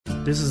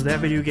This is That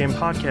Video Game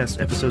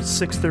Podcast, episode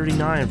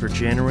 639 for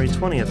January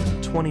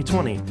 20th,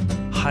 2020.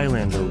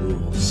 Highlander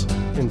rules.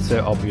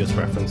 Insert obvious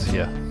reference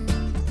here.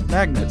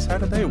 Magnets, how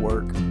do they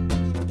work?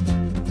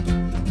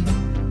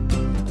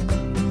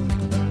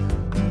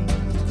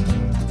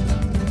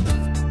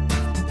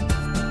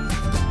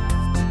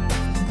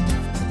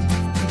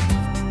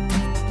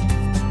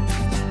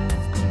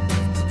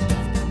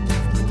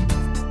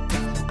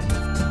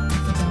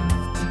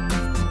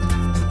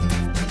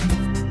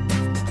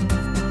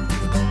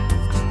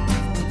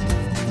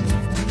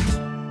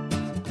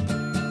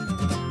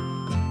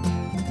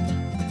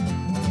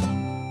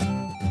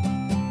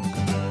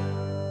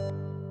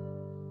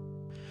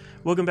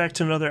 Welcome back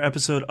to another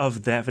episode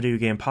of That Video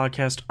Game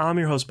Podcast. I'm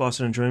your host,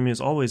 Boston, and joining me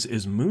as always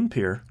is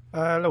Moonpeer.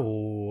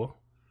 Hello.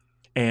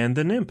 And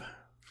the Nymph.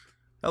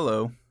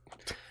 Hello.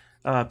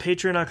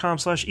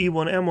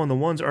 Patreon.com/E1M1. The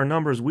ones are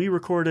numbers. We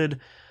recorded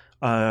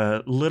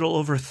little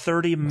over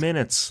 30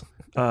 minutes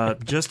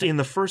just in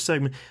the first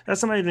segment.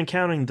 That's not even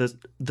counting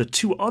the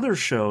two other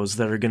shows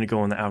that are going to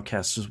go on the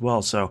Outcast as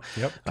well. So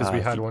yep, because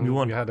we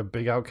had a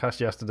big Outcast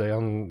yesterday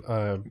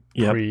on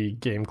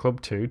pre-Game Club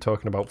 2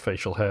 talking about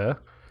facial hair.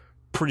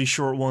 Pretty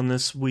short one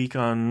this week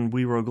on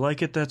We Rogue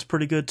Like It. That's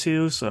pretty good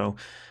too. So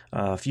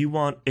if you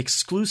want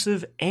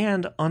exclusive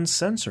and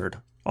uncensored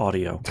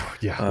audio,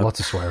 lots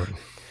of swearing.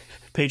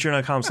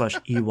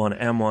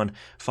 Patreon.com/E1M1.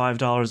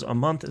 $5 a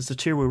month is the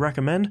tier we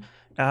recommend.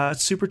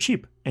 It's super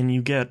cheap, and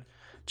you get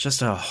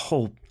just a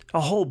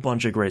whole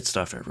bunch of great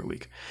stuff every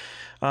week.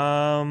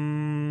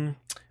 Brand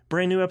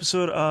new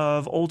episode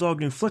of Old Dog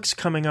New Flicks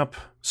coming up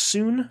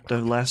soon,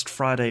 the last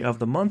Friday of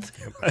the month.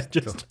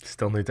 Yep,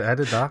 still need to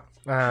edit that.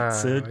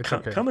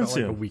 Coming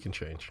soon. Like a week and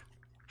change.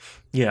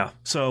 Yeah,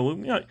 so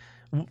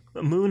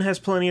Moon has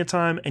plenty of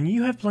time, and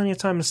you have plenty of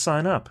time to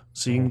sign up,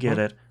 so you can get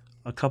it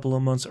a couple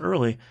of months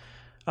early.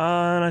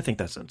 And I think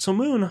that's it. So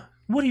Moon,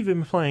 what have you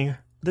been playing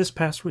this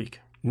past week?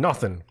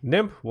 Nothing.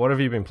 Nymph, what have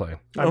you been playing?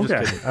 I'm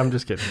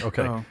just kidding.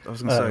 Okay. Oh, I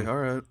was going to say, all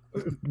right.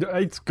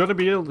 It's going to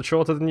be a little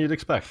shorter than you'd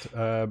expect.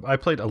 I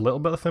played a little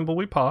bit of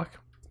Thimbleweed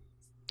Park.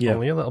 Yeah.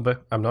 Only a little bit.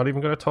 I'm not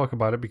even going to talk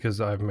about it because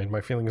I've made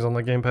my feelings on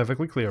the game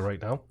perfectly clear right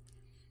now.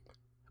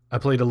 I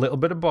played a little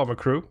bit of Bomber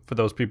Crew. For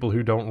those people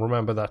who don't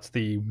remember, that's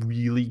the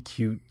really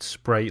cute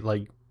sprite,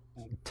 like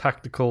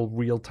tactical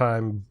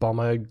real-time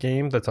bomber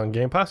game that's on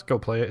Game Pass. Go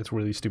play it. It's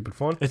really stupid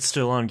fun. It's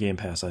still on Game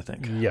Pass, I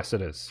think. Yes,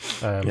 it is.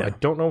 I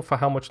don't know for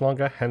how much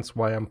longer, hence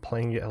why I'm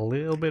playing it a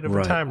little bit of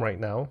a time right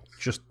now,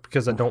 just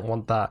because I don't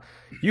want that.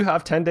 You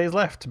have 10 days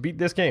left to beat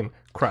this game.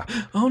 Crap.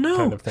 Oh, no.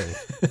 Kind of thing.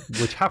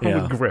 Which happened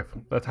with Grip.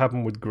 That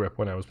happened with Grip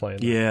when I was playing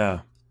it. Yeah.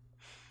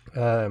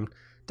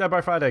 Dead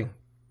by Friday.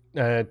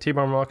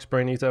 T-Bar Rocks,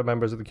 Brain Eater,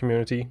 members of the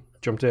community,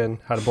 jumped in,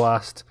 had a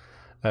blast.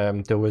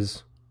 There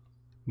was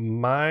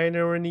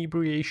minor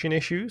inebriation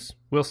issues,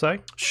 we'll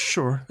say.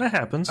 Sure, that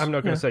happens. I'm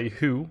not going to say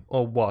who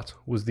or what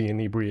was the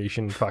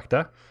inebriation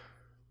factor,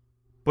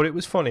 but it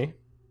was funny.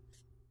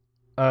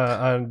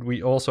 And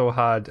we also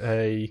had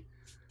I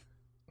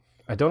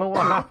don't know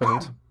what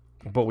happened,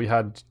 but we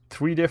had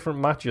 3 different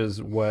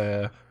matches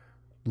where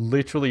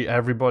literally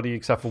everybody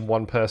except for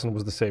one person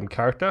was the same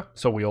character,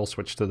 so we all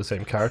switched to the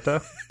same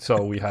character.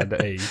 So we had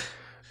a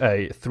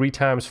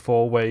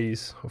 3x4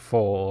 ways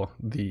for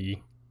the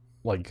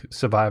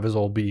survivors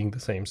all being the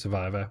same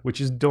survivor,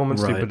 which is dumb and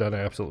stupid, and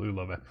I absolutely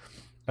love it.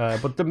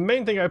 But the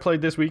main thing I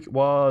played this week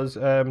was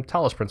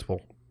Talos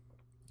Principle,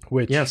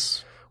 which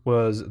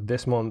was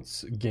this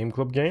month's Game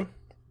Club game.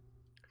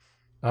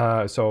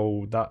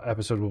 So that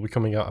episode will be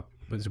coming out,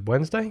 is it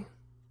Wednesday?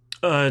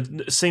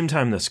 Same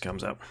time this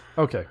comes out.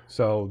 Okay,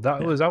 so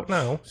that was out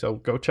now, so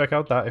go check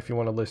out that if you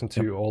want to listen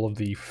to all of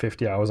the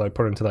 50 hours I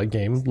put into that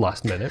game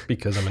last minute,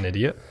 because I'm an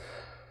idiot.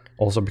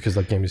 Also because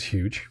that game is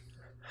huge.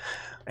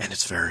 And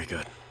it's very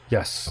good.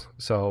 Yes,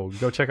 so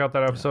go check out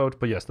that episode,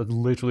 but yes, that's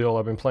literally all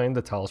I've been playing.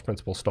 The Talos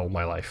Principle stole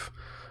my life.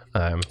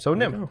 So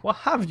Nim, what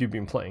have you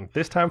been playing?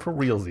 This time for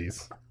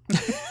realsies.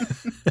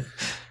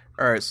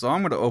 All right, so I'm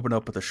going to open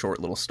up with a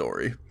short little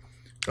story.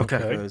 Okay.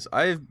 Because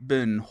I've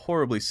been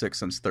horribly sick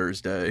since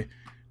Thursday,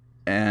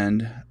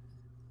 and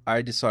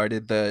I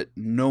decided that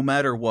no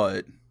matter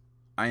what,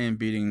 I am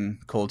beating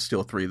Cold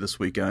Steel 3 this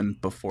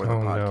weekend before the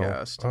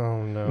podcast. No.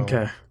 Oh, no.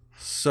 Okay.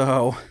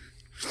 So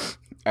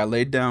I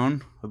laid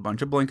down a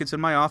bunch of blankets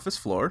in my office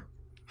floor,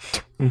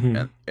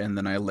 and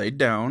then I laid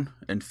down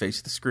and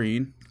faced the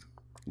screen,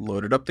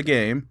 loaded up the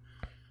game,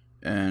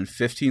 and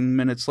 15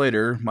 minutes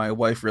later, my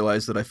wife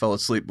realized that I fell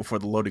asleep before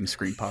the loading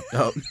screen popped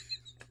up.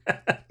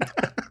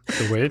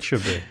 The way it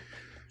should be.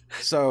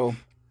 So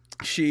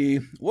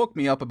she woke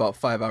me up about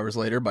 5 hours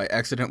later by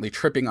accidentally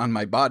tripping on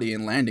my body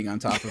and landing on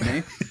top of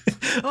me.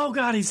 Oh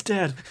God, he's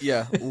dead.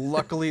 Yeah,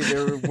 luckily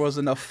there was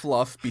enough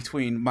fluff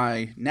between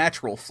my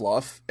natural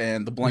fluff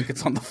and the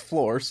blankets on the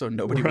floor, so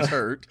nobody was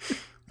hurt.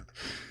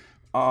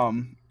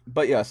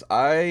 But yes,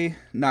 I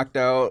knocked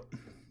out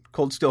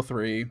Cold Steel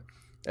 3.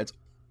 That's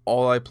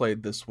all I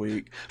played this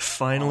week.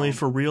 Finally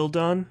for real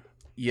done?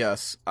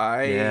 Yes,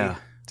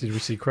 Did we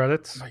see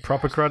credits?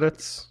 Proper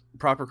credits?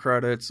 proper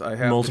credits. I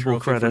have multiple the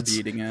trophy credits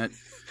for beating it.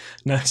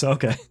 Nice.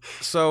 Okay.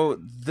 So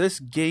this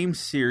game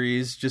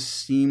series just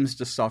seems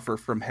to suffer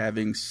from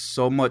having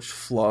so much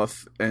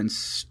fluff and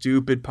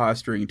stupid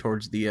posturing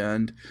towards the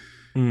end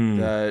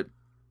that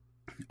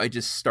I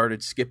just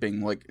started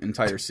skipping like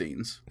entire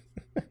scenes.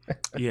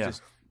 I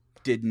just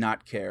did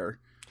not care.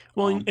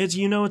 Well, it's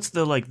it's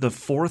the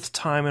fourth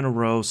time in a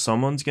row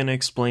someone's going to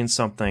explain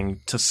something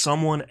to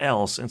someone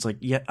else, and it's like,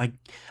 yeah,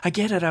 I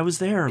get it. I was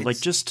there. Like,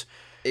 just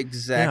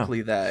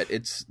exactly that.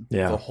 It's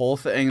the whole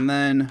thing, and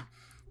then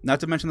not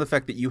to mention the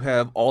fact that you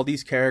have all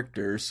these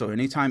characters. So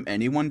anytime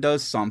anyone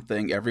does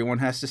something, everyone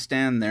has to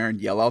stand there and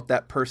yell out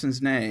that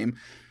person's name.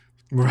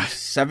 Right.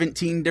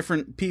 17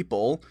 different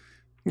people.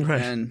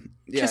 Right. And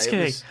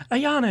Kisuke,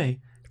 Ayane,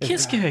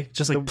 Kisuke.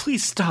 Just like,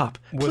 please stop.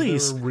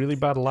 Please. Was there a really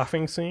bad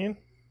laughing scene?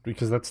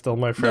 Because that's still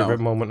my favorite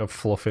moment of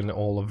fluff in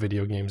all of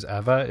video games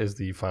ever, is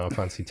the Final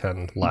Fantasy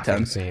X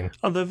laughing scene.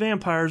 Oh, the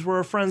vampires were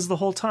our friends the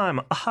whole time.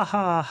 Ah, ha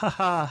ha ha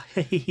ha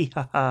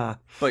ha ha.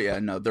 But yeah,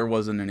 no, there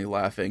wasn't any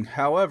laughing.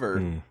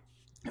 However,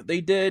 they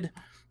did.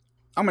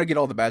 I'm gonna get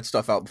all the bad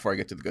stuff out before I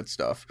get to the good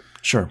stuff.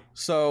 Sure.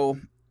 So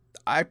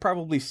I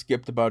probably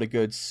skipped about a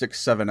good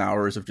 6-7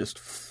 hours of just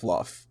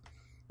fluff,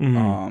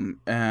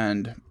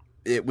 and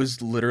it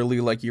was literally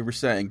like you were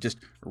saying, just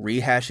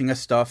rehashing of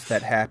stuff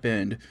that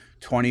happened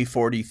 20,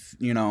 40,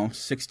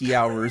 60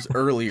 hours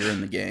earlier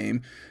in the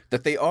game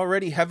that they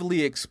already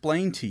heavily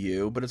explained to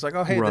you. But it's like,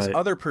 oh, hey, this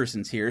other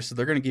person's here, so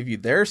they're going to give you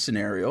their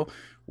scenario,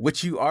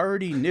 which you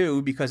already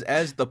knew because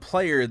as the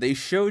player, they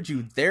showed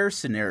you their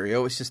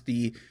scenario. It's just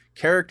the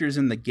characters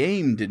in the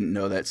game didn't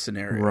know that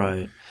scenario.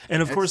 Right.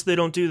 And of course, they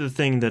don't do the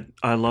thing that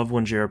I love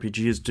when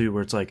JRPGs do,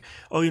 where it's like,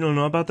 oh, you don't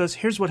know about this?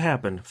 Here's what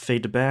happened.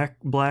 Fade to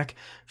black,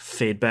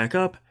 fade back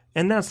up,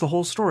 and that's the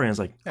whole story. And it's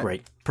like,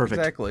 great, perfect.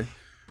 Exactly.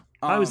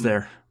 I was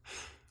there.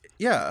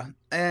 Yeah,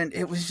 and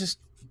it was just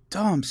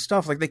dumb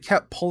stuff. Like, they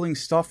kept pulling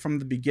stuff from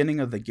the beginning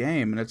of the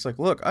game, and it's like,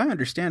 look, I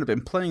understand I've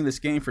been playing this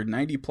game for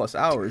 90 plus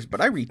hours, but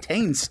I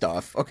retain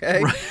stuff,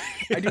 okay? Right.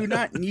 I do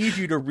not need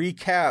you to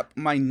recap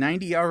my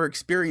 90-hour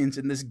experience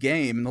in this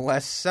game in the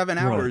last 7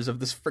 hours of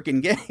this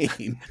freaking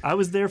game. I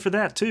was there for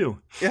that, too.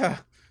 Yeah.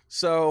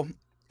 So,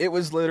 it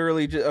was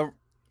literally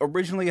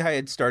originally I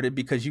had started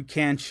because you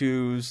can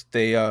choose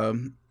they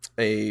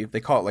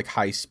call it like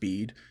high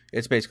speed.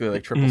 It's basically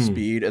like triple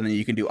speed, and then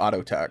you can do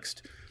auto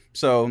text.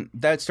 So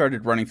that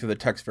started running through the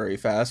text very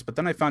fast, but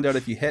then I found out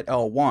if you hit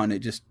L1, it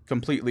just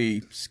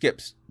completely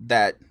skips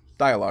that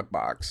dialogue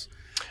box.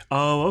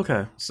 Oh,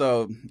 okay.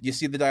 So you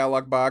see the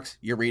dialogue box,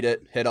 you read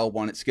it, hit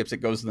L1, it skips it,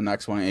 goes to the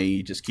next one, and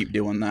you just keep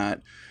doing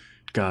that.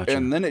 Gotcha.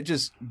 And then it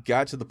just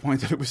got to the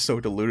point that it was so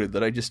diluted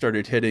that I just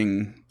started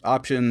hitting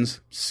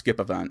options, skip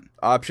event,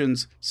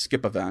 options,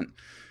 skip event.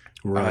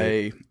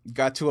 Right. I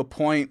got to a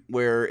point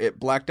where it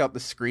blacked out the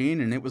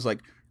screen, and it was like,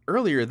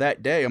 earlier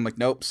that day, I'm like,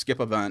 nope, skip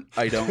event.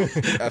 I don't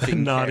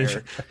effing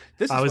care.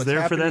 I was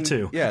there for that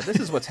too. Yeah, this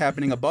is what's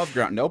happening above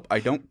ground. Nope, I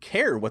don't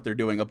care what they're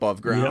doing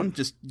above ground. Yep.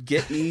 Just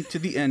get me to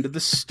the end of the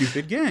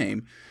stupid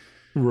game.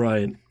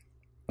 Right.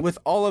 With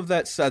all of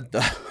that said,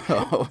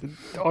 though...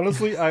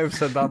 Honestly, I've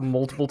said that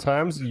multiple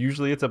times.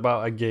 Usually it's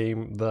about a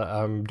game that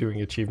I'm doing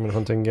achievement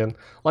hunting in.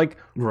 Like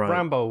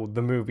Rambo,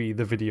 the movie,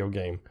 the video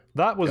game.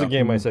 That was a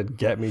game I said,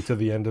 get me to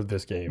the end of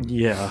this game.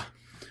 Yeah.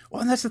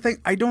 Well, and that's the thing.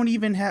 I don't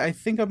even have... I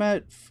think I'm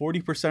at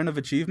 40% of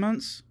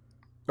achievements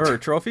or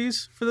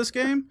trophies for this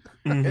game.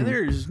 And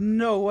there's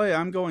no way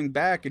I'm going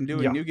back and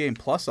doing New Game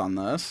Plus on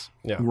this.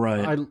 Yeah.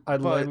 Right. I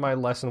learned my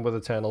lesson with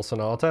Eternal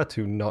Sonata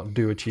to not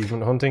do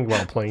achievement hunting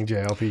while playing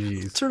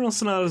JRPGs. Eternal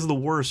Sonata is the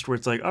worst, where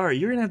it's like, all right,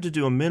 you're going to have to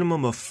do a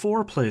minimum of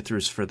 4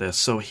 playthroughs for this.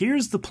 So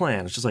here's the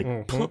plan. It's just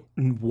like,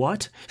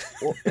 what?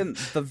 Well, and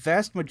the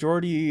vast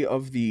majority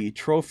of the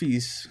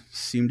trophies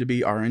seem to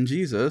be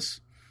RNGesus.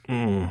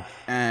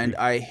 And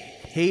I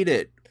hate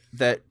it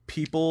that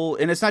people,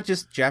 and it's not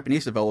just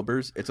Japanese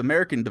developers, it's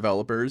American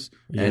developers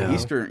and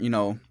Eastern,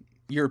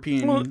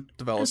 European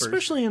developers.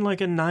 Especially in like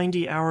a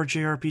 90-hour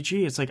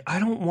JRPG, it's like, I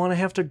don't want to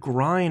have to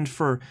grind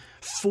for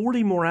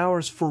 40 more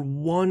hours for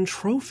one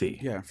trophy.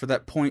 Yeah, for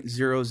that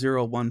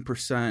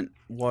 0.001%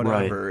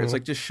 whatever. Right. It's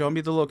like, just show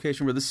me the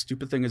location where this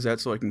stupid thing is at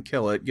so I can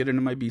kill it, get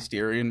into my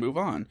bestiary, and move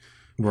on.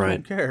 Right. I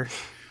don't care.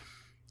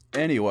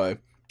 Anyway.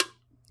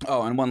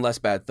 Oh, and one less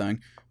bad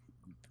thing.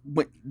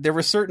 There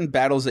were certain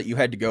battles that you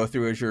had to go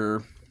through as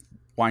you're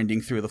winding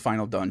through the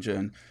final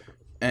dungeon,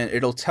 and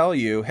it'll tell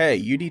you, hey,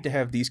 you need to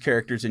have these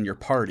characters in your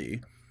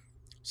party.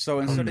 So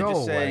instead of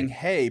just saying,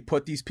 hey,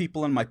 put these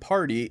people in my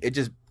party, it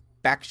just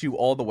backs you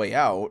all the way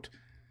out.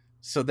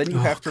 So then you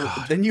have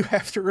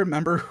to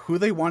remember who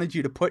they wanted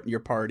you to put in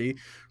your party,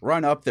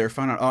 run up there,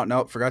 find out, oh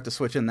no, forgot to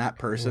switch in that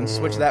person,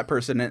 switch that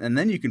person in, and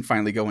then you can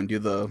finally go and do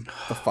the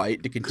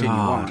fight to continue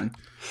on.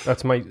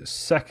 That's my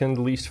second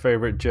least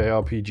favorite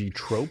JRPG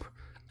trope.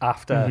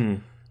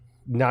 After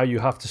now you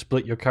have to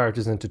split your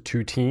characters into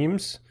 2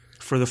 teams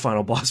for the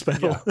final boss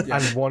battle. Yeah.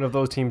 And one of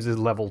those teams is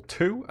level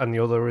 2 and the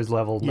other is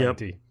level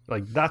 90.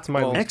 Like, that's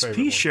my least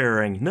XP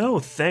sharing. No,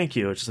 thank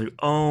you. It's just like,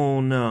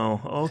 oh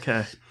no.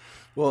 Okay.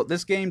 Well,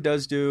 this game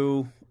does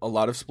do a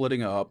lot of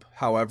splitting up.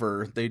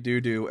 However, they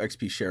do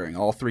XP sharing.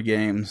 All 3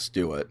 games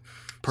do it.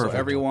 Perfect. So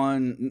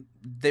everyone,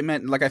 they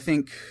meant, like, I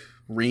think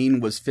Reen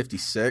was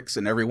 56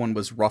 and everyone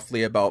was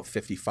roughly about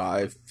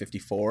 55,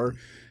 54.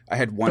 I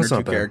had one That's or two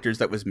not bad. characters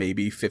that was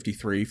maybe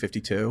 53,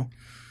 52.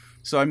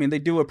 So, I mean, they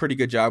do a pretty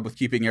good job with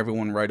keeping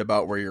everyone right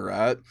about where you're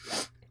at.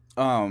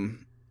 But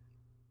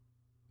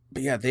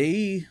yeah,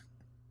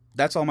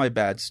 that's all my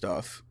bad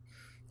stuff.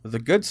 The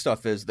good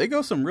stuff is they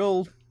go some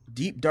real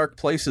deep, dark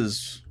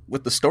places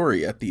with the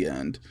story at the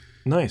end.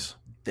 Nice.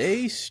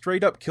 They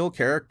straight up kill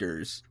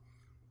characters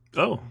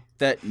Oh.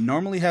 that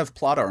normally have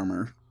plot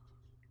armor,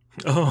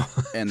 Oh.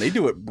 and they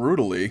do it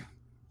brutally,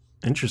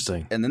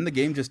 Interesting. and then the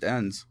game just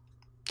ends.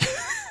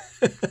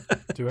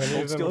 Do any of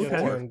them Skill get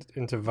four. turned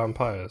into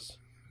vampires?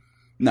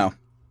 No,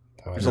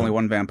 Oh, there's only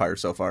one vampire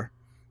so far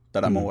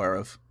that I'm aware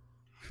of.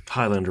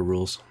 Highlander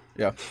rules.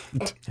 Yeah.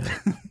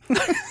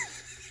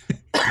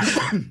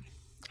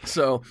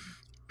 So,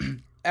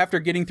 after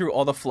getting through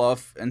all the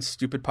fluff and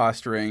stupid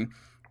posturing,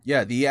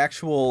 yeah, the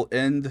actual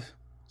end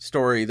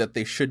story that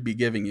they should be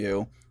giving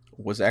you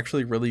was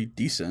actually really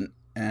decent,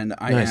 and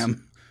I Nice.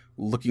 am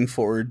looking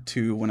forward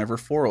to whenever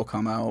 4 will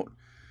come out,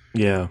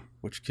 Yeah.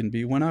 which can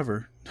be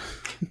whenever.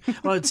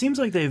 Well, it seems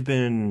like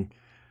the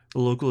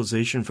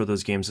localization for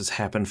those games has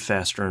happened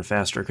faster and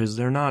faster because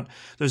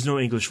there's no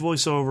English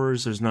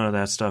voiceovers, there's none of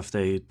that stuff.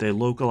 They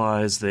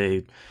localize,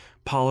 they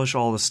polish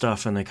all the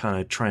stuff, and they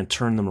kind of try and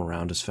turn them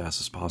around as fast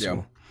as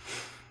possible.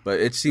 But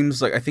it seems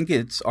like, I think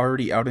it's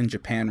already out in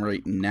Japan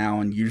right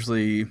now, and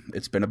usually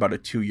it's been about a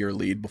 2-year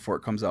lead before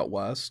it comes out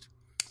west.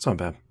 It's not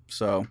bad.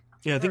 So,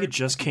 Yeah, I think it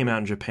just came out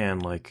in Japan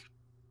like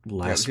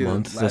last yeah,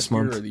 month, last this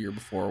year month. or the year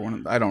before.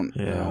 I don't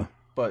Yeah. know.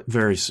 But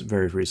Very,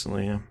 very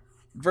recently, yeah.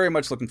 very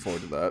much looking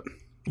forward to that.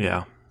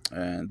 Yeah.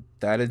 And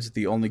that is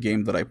the only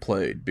game that I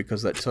played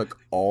because that took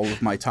all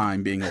of my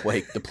time being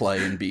awake to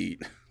play and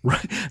beat.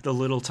 Right. The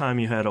little time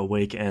you had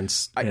awake and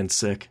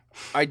sick.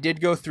 I did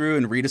go through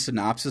and read a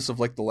synopsis of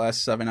like the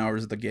last 7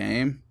 hours of the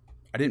game.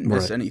 I didn't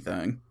miss Right.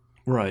 anything.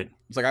 Right.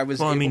 It's like I was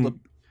Well, able to.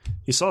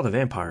 you saw the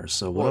vampires,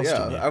 so what Well, else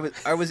yeah, did you?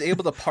 I was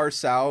able to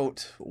parse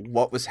out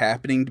what was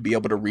happening to be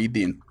able to read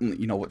the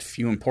what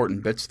few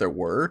important bits there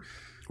were.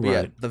 But yeah,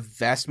 Right. the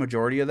vast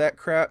majority of that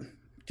crap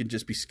can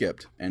just be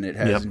skipped, and it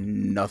has Yep.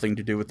 nothing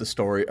to do with the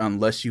story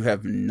unless you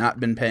have not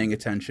been paying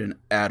attention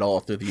at all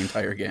through the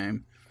entire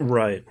game.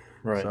 Right.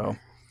 Right. So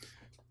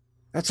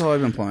that's all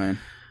I've been playing.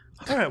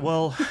 All right.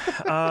 Well,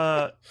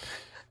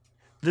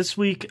 this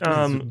week, It's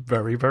a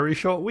very, very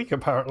short week,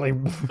 apparently.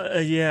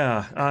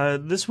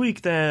 this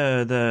week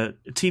the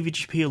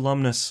TVGP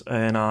alumnus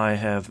and I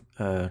have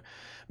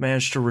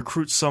managed to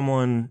recruit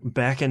someone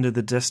back into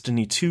the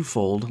Destiny 2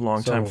 fold.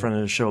 Longtime friend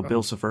of the show,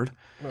 Bill Sifford.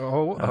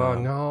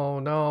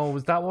 No.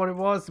 Was that what it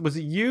was? Was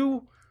it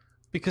you?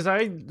 Because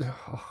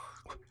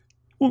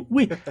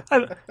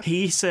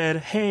He said,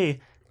 "Hey,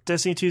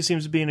 Destiny 2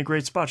 seems to be in a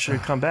great spot. Should I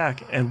come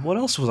back?" And what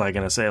else was I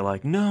going to say?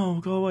 Like, no,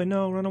 go away,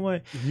 no, run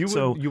away. you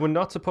were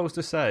not supposed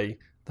to say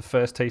the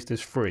first taste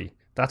is free.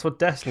 That's what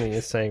Destiny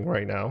is saying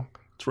right now.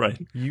 That's right.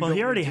 You Well, he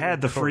don't already need to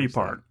had the free encourage that.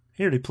 part.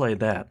 He already played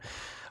that.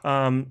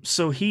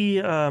 So he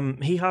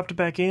hopped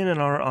back in and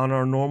on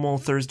our normal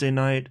Thursday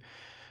night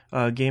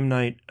game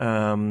night.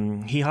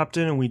 He hopped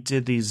in and we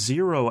did the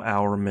 0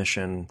 hour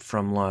mission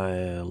from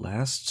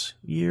last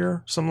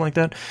year, something like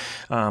that.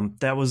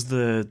 That was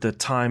the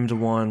timed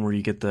one where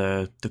you get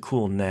the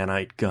cool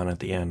nanite gun at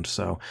the end.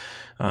 So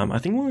I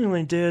think we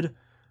only did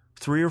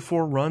 3 or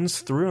 4 runs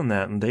through on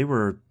that, and they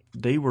were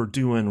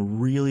doing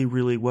really,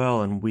 really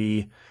well, and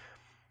we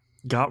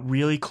got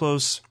really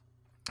close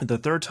the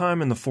third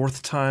time, and the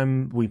fourth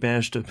time we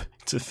managed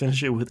to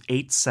finish it with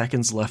 8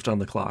 seconds left on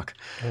the clock.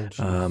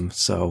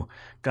 So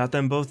got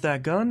them both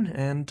that gun,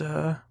 and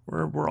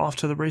we're off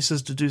to the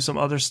races to do some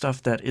other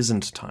stuff that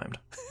isn't timed.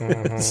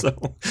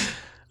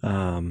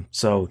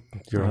 So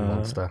You're a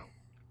monster.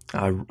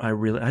 I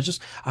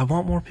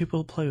want more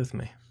people to play with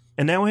me,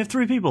 and now we have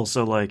 3 people.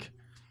 So like,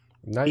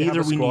 Now you have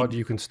either a we squad, need-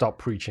 you can stop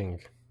preaching.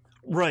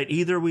 right,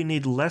 either we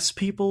need less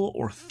people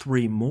or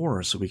 3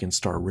 more so we can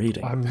start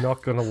raiding. I'm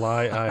not going to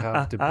lie, I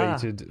have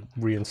debated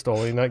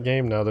reinstalling that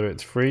game now that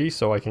it's free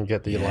so I can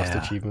get the last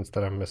Yeah. achievements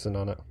that I'm missing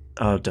on it.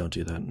 Oh, don't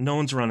do that. No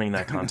one's running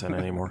that content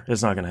anymore.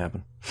 It's not going to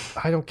happen.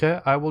 I don't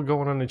care. I will go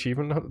on an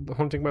achievement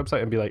hunting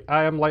website and be like,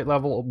 I am light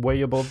level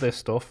way above this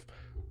stuff.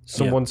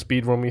 Someone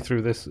speedrun me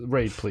through this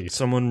raid, please.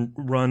 Someone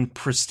run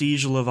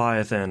Prestige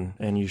Leviathan,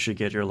 and you should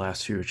get your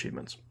last few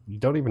achievements. You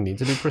don't even need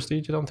to do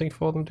prestige, I don't think,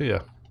 for them, do you?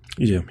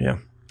 You do, yeah.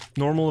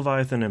 Normal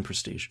Leviathan and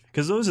Prestige,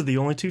 because those are the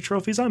only 2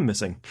 trophies I'm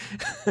missing.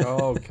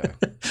 Okay.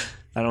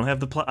 I don't have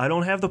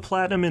the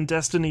platinum in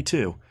Destiny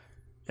 2.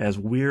 As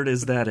weird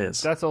as that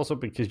is, That's also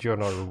because you're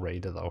not a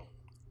raider, though.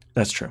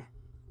 that's true.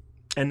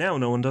 And now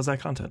no one does that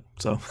content,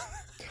 so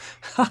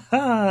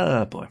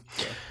ha boy.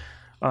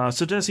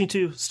 So Destiny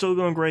 2 still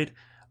going great.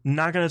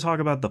 Not going to talk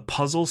about the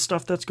puzzle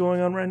stuff that's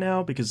going on right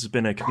now because it's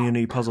been a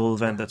community puzzle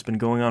event that's been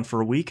going on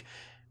for a week,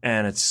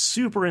 and it's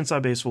super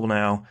inside baseball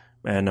now,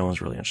 and no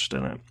one's really interested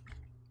in it.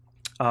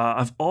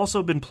 I've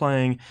also been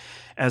playing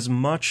as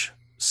much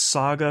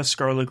SaGa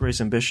Scarlet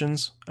Grace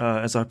Ambitions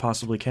as I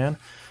possibly can.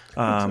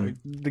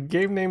 The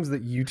game names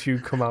that you two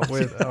come out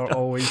with are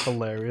always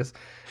hilarious.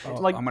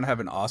 Like, I'm gonna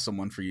have an awesome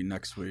one for you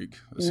next week,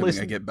 assuming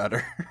I get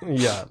better.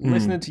 Yeah,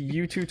 listening to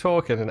you two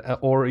talking,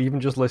 or even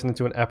just listening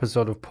to an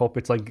episode of Pup,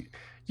 it's like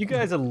you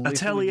guys are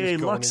literally Atelier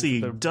just going Luxie,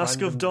 into the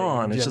Dusk of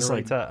Dawn. It's just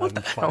like, what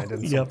the hell?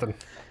 Something.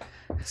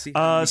 See,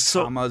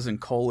 commas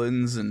and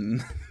colons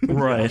and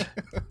right,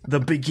 the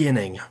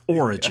beginning,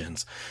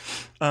 origins.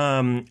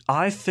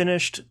 I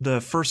finished the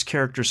first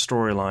character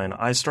storyline.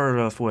 I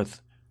started off with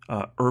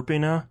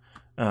Erpina,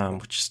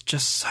 which is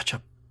just such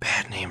a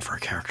bad name for a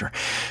character.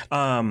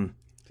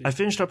 I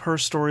finished up her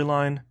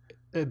storyline.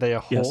 Are they a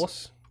horse?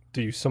 Yes.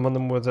 Do you summon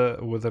them with an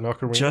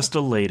ocarina? Just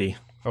a lady.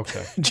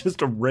 Okay.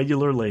 Just a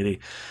regular lady.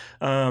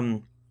 That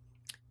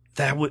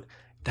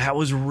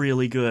was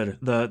really good.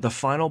 The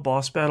final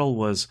boss battle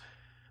was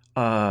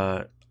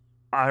on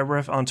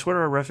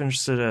Twitter I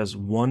referenced it as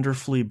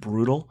wonderfully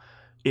brutal.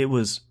 It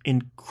was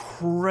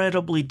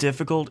incredibly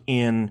difficult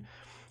in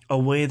a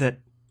way that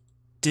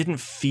didn't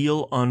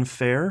feel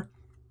unfair.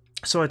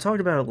 So I talked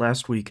about it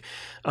last week.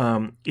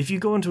 If you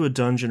go into a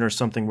dungeon or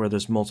something where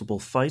there's multiple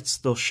fights,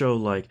 they'll show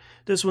like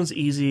this one's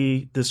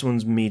easy, this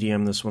one's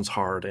medium, this one's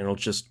hard, and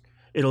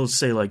it'll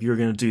say like you're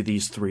going to do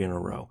these 3 in a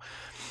row.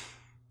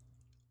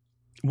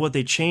 What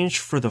they changed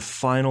for the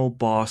final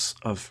boss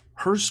of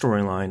her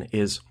storyline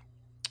is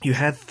you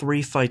had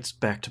 3 fights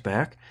back to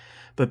back,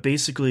 but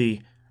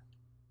basically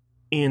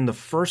in the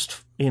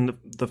first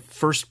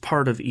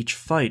part of each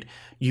fight,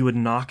 you would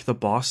knock the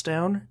boss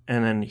down,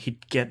 and then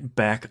he'd get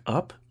back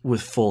up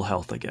with full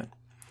health again.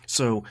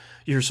 So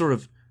you're sort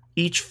of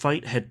each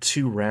fight had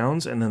 2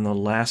 rounds, and then the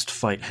last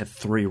fight had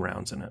 3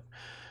 rounds in it.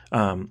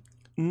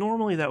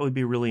 Normally that would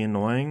be really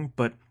annoying,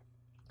 but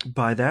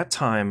by that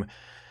time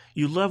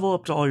you level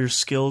up to all your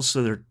skills,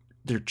 so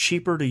they're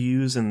cheaper to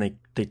use and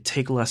they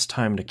take less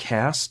time to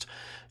cast.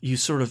 You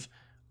sort of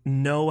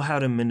know how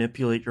to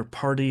manipulate your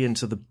party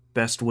into the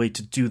best way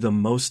to do the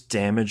most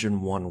damage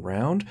in one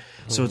round.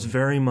 So it's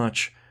very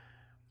much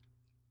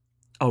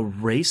a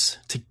race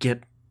to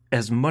get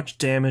as much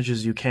damage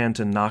as you can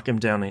to knock him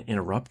down and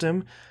interrupt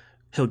him.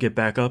 He'll get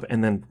back up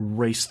and then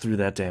race through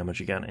that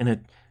damage again.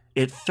 And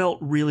it felt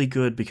really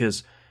good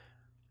because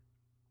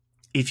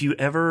if you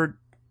ever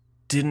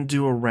didn't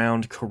do a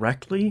round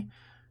correctly,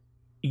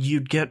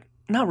 you'd get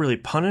not really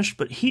punished,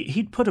 but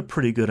he'd put a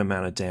pretty good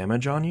amount of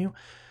damage on you.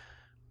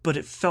 But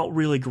it felt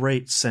really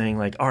great saying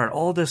like, all right,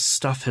 all this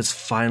stuff has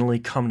finally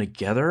come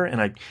together,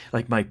 and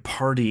my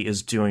party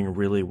is doing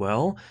really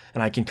well,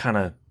 and I can kind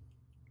of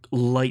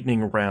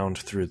lightning round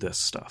through this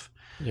stuff.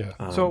 Yeah.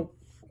 So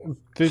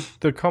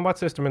the combat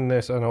system in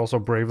this, and also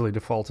Bravely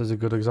Default, is a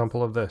good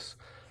example of this.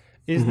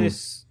 Is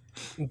this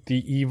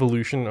the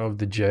evolution of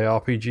the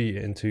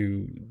JRPG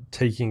into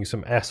taking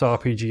some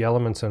SRPG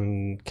elements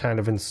and kind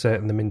of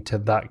inserting them into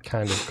that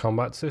kind of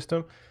combat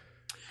system?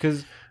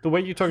 Because the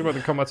way you talk about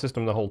the combat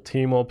system, the whole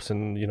team ups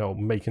and, you know,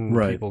 making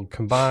people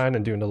combine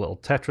and doing a little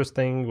Tetris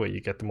thing where you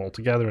get them all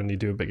together and they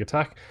do a big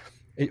attack,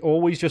 it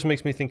always just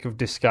makes me think of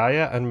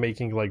Disgaea and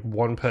making like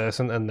one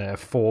person and there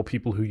 4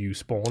 people who you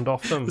spawned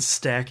off them.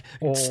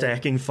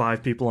 Stacking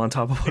 5 people on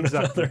top of one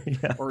another.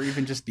 Yeah. Or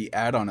even just the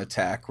add-on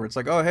attack where it's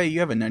like, oh, hey, you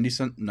have a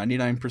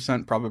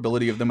 99%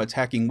 probability of them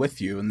attacking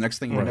with you. And next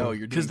thing you know,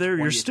 you're doing because they're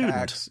your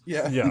student.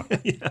 Yeah.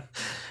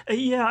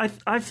 Yeah.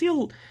 I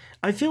feel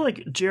like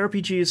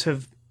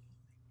JRPGs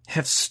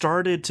have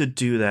started to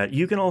do that.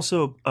 You can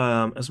also,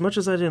 as much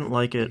as I didn't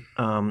like it,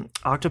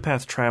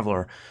 Octopath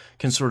Traveler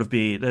can sort of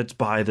be, that's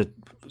by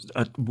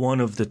one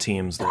of the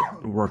teams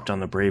that worked on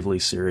the Bravely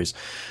series.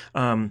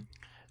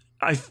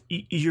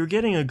 You're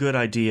getting a good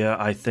idea,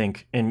 I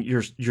think, and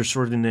you're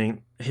sort of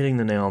hitting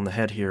the nail on the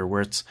head here,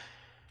 where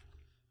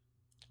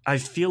I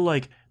feel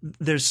like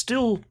there's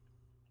still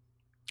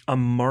a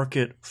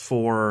market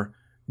for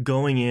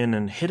going in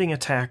and hitting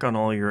attack on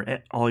all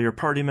your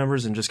party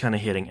members and just kind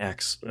of hitting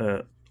X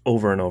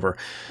over and over.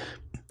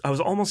 I was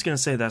almost going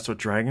to say that's what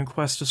Dragon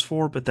Quest is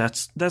for, but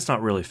that's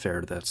not really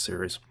fair to that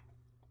series.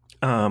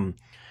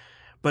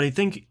 But I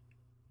think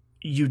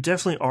you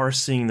definitely are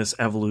seeing this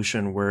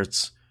evolution where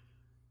it's,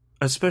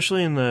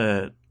 especially in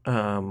the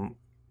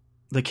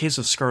case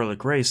of Scarlet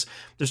Grace,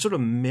 they're sort of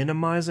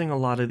minimizing a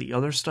lot of the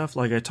other stuff.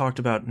 Like I talked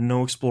about,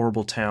 no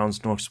explorable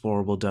towns, no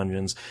explorable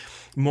dungeons,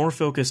 more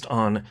focused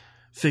on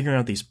figuring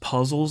out these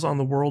puzzles on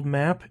the world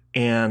map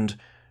and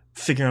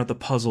figuring out the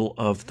puzzle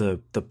of the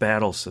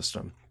battle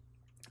system.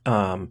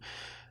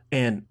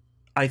 And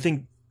I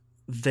think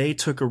they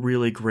took a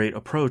really great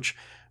approach,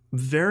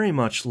 very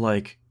much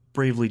like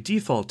Bravely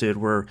Default did,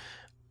 where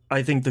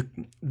I think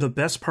the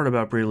best part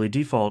about Bravely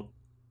Default,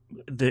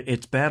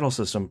 its battle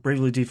system,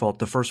 Bravely Default,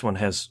 the first one,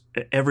 has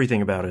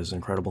everything about it is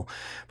incredible,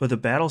 but the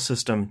battle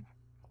system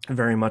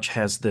very much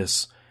has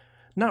this,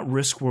 not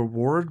risk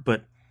reward,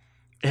 but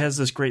it has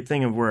this great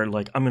thing of where,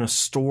 like, I'm going to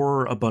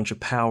store a bunch of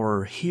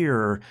power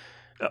here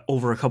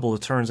over a couple of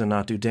turns and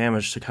not do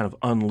damage to kind of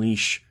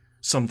unleash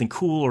something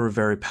cool or a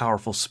very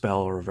powerful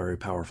spell or a very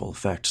powerful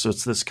effect. So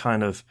it's this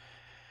kind of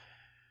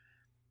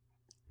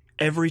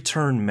every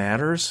turn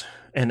matters,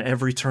 and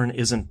every turn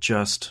isn't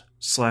just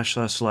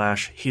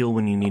 /// heal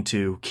when you need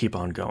to, keep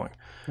on going.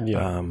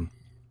 Yeah.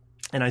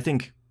 And I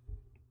think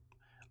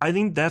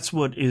that's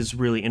what is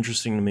really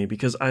interesting to me,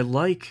 because I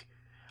like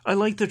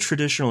the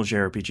traditional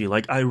JRPG.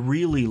 Like, I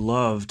really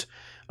loved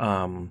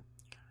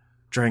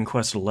Dragon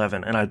Quest XI,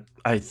 and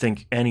I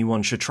think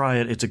anyone should try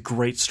it. It's a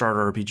great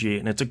starter RPG,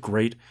 and it's a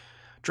great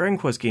Dragon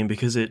Quest game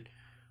because it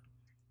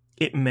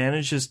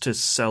manages to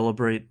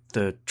celebrate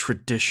the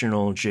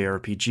traditional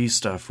JRPG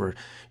stuff where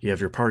you have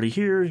your party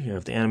here, you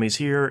have the enemies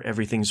here,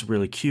 everything's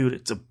really cute,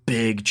 it's a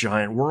big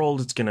giant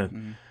world, it's gonna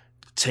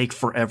take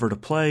forever to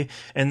play,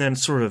 and then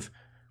sort of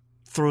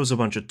throws a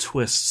bunch of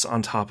twists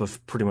on top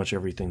of pretty much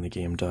everything the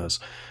game does.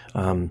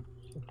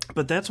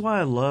 But that's why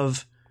I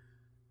love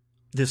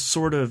this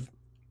sort of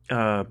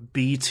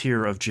B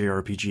tier of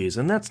JRPGs,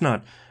 and that's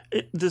not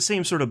the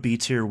same sort of B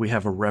tier we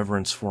have a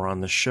reverence for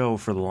on the show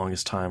for the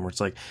longest time, where it's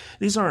like,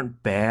 these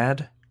aren't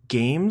bad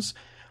games,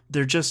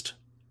 they're just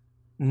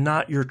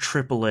not your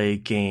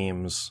AAA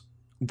games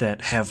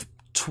that have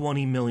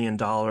 $20 million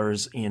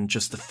in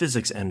just the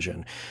physics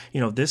engine.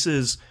 This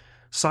is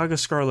SaGa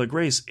Scarlet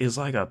Grace is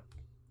like a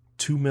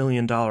 $2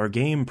 million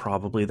game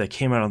probably that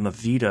came out on the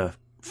Vita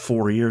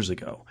 4 years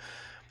ago.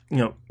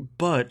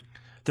 But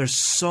there's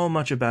so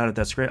much about it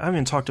that's great. I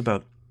haven't talked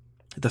about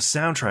the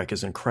soundtrack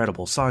is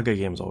incredible. SaGa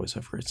games always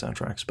have great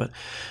soundtracks, but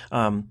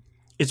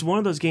it's one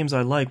of those games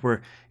I like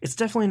where it's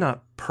definitely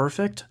not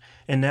perfect.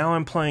 And now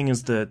I'm playing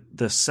as the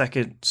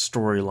second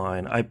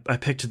storyline. I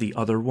picked the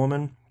other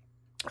woman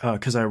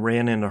because I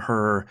ran into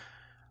her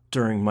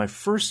during my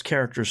first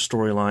character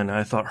storyline. And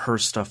I thought her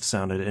stuff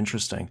sounded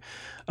interesting,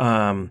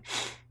 but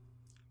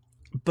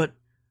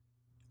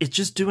it's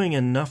just doing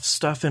enough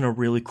stuff in a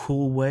really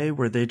cool way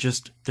where they're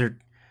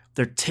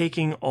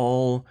taking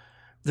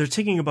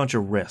a bunch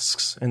of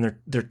risks, and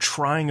they're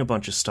trying a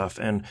bunch of stuff,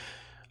 and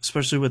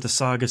especially with the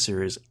SaGa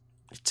series,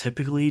 it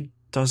typically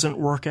doesn't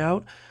work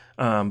out.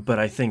 But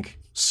I think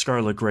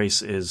Scarlet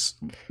Grace is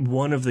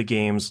one of the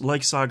games,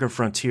 like SaGa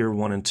Frontier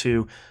 1 and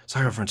 2.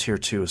 SaGa Frontier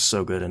 2 is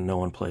so good, and no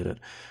one played it.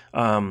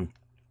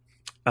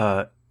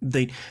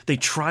 They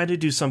try to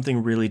do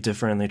something really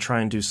different, and they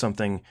try and do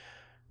something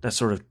that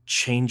sort of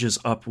changes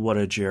up what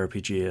a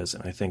JRPG is,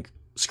 and I think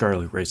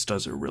Scarlet Grace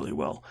does it really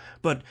well.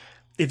 But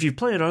if you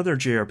play at other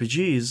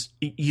JRPGs,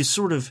 you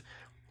sort of,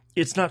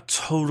 it's not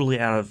totally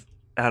out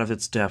of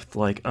its depth.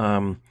 Like,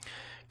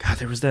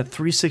 there was that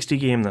 360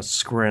 game that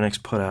Square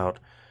Enix put out,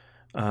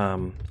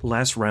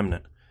 Last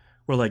Remnant,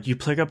 where like you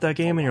pick up that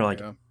game and you're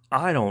like,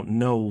 I don't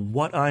know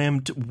what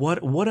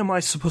what am I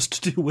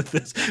supposed to do with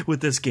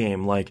this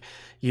game? Like,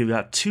 you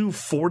got 2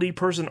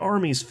 40-person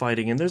armies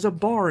fighting, and there's a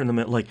bar in the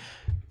middle. Like,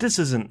 this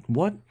isn't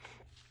what.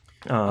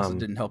 Also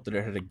didn't help that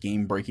it had a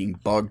game-breaking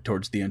bug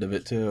towards the end of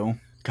it too.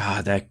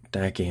 God,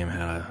 that game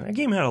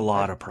had a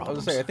lot of problems. I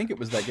was gonna say, I think it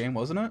was that game,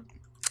 wasn't it?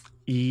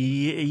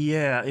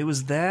 Yeah, it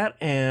was that,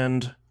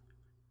 and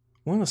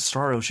one of the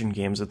Star Ocean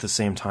games at the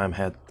same time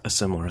had a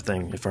similar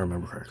thing, if I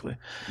remember correctly.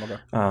 Okay.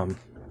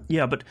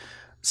 Yeah, but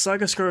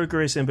SaGa Scarlet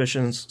Grace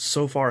Ambitions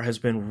so far has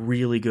been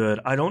really good.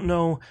 I don't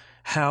know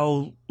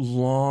how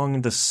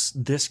long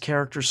this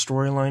character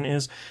storyline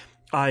is.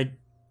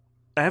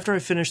 After I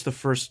finished the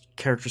first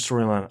character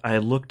storyline, I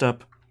looked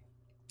up.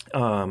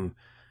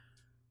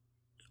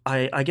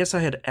 I guess I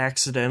had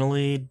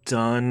accidentally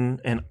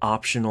done an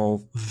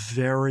optional,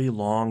 very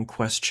long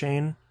quest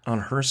chain on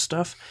her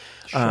stuff.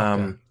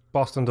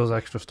 Boston does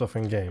extra stuff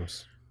in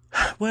games.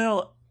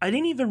 Well, I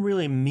didn't even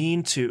really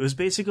mean to. It was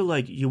basically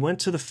like you went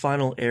to the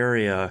final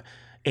area,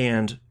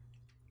 and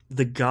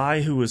the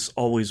guy who was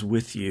always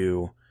with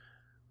you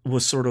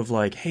was sort of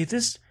like, hey,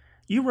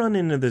 you run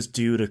into this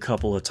dude a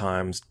couple of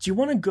times. Do you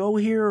want to go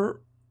here?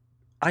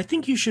 I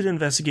think you should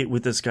investigate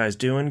what this guy's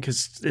doing,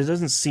 because it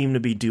doesn't seem to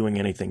be doing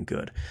anything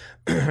good.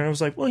 And I was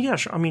like, well, yeah,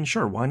 sure. I mean,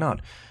 sure, why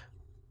not?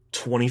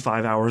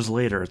 25 hours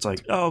later, it's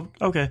like, oh,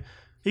 okay.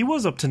 He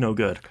was up to no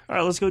good. All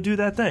right, let's go do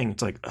that thing.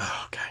 It's like,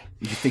 oh, okay.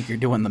 You think you're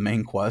doing the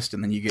main quest,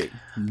 and then you get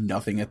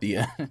nothing at the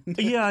end.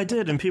 Yeah, I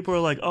did. And people are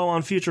like, oh,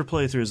 on future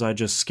playthroughs, I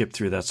just skipped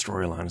through that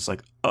storyline. It's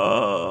like,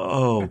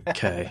 oh,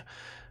 okay.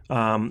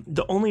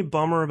 The only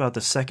bummer about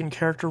the second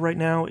character right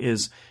now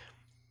is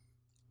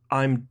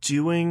I'm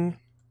doing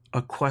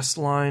a quest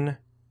line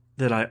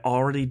that I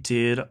already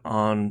did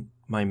on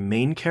my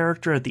main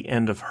character at the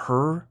end of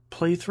her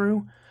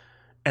playthrough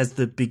as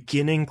the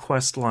beginning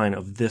quest line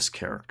of this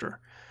character.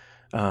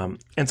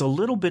 And it's a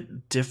little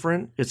bit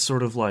different. It's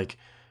sort of like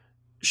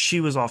she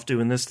was off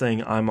doing this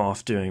thing, I'm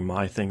off doing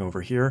my thing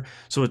over here.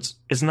 So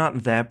it's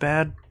not that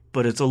bad,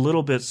 but it's a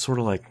little bit sort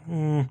of like,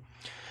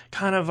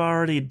 kind of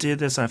already did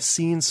this. I've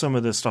seen some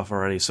of this stuff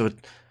already. So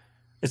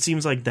it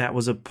seems like that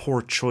was a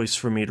poor choice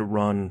for me to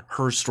run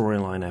her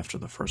storyline after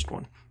the first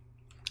one.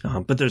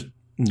 But there's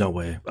no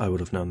way I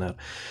would have known that.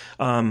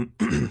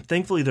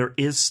 Thankfully, there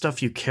is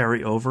stuff you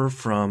carry over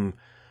from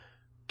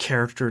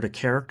character to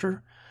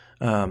character.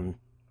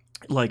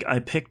 Like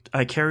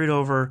I carried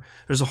over,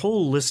 there's a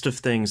whole list of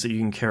things that you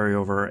can carry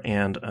over,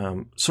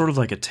 and sort of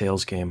like a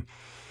Tales game.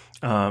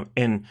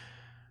 And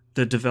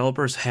the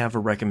developers have a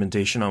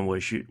recommendation on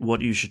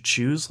what you should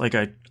choose. Like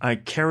I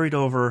carried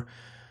over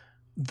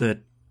the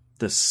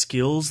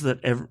skills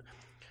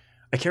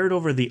I carried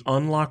over the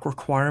unlock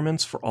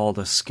requirements for all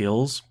the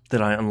skills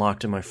that I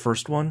unlocked in my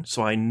first one,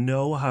 so I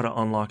know how to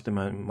unlock them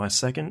in my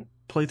second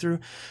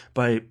playthrough.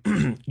 But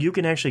you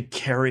can actually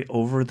carry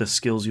over the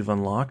skills you've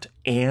unlocked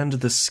and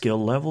the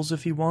skill levels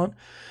if you want.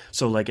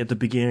 So like at the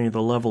beginning of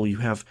the level, you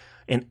have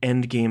an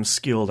end game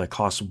skill that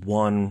costs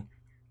 1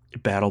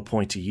 battle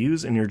point to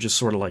use, and you're just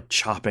sort of like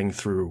chopping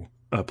through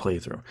a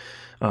playthrough.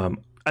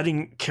 I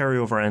didn't carry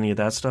over any of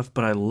that stuff,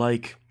 but I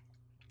like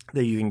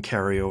that you can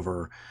carry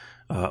over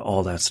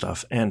all that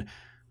stuff. And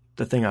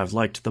the thing I've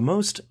liked the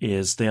most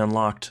is they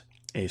unlocked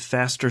a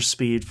faster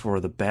speed for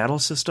the battle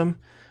system.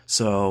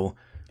 So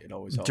It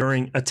always helps.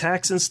 during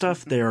attacks and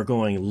stuff, they are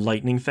going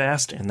lightning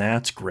fast, and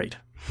that's great.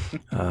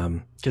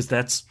 Because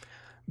that's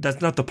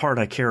not the part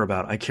I care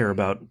about. I care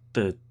about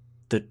the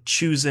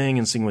choosing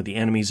and seeing what the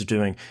enemies are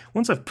doing.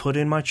 Once I've put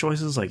in my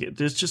choices, like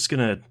it's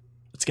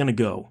gonna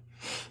go.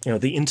 You know,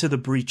 the Into the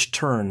Breach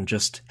turn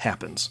just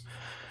happens.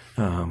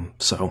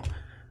 So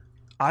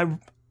I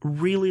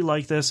really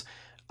like this.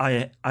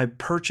 I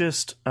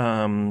purchased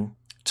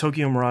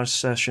Tokyo Mirage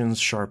Sessions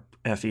Sharp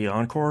FE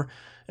Encore,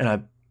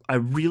 and I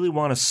really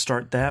want to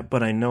start that,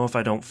 but I know if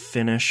I don't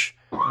finish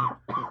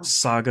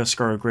SaGa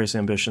Scarlet Grace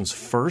Ambitions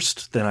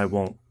first, then I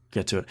won't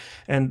get to it.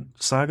 And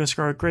SaGa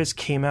Scarlet Grace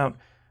came out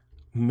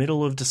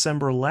middle of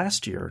December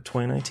last year,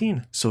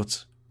 2019. So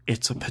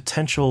it's a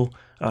potential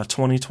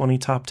 2020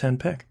 top 10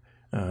 pick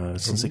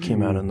since it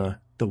came out in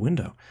the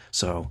window.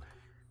 So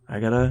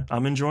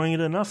I'm enjoying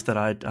it enough that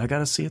I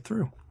gotta see it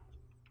through.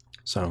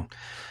 So,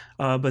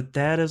 but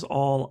that is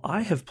all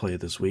I have played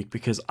this week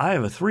because I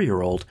have a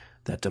 3-year-old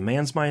that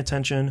demands my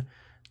attention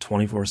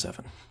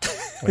 24/7.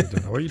 I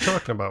don't know what you're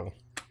talking about.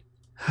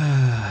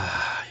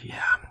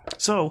 Yeah.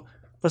 So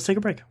let's take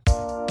a break.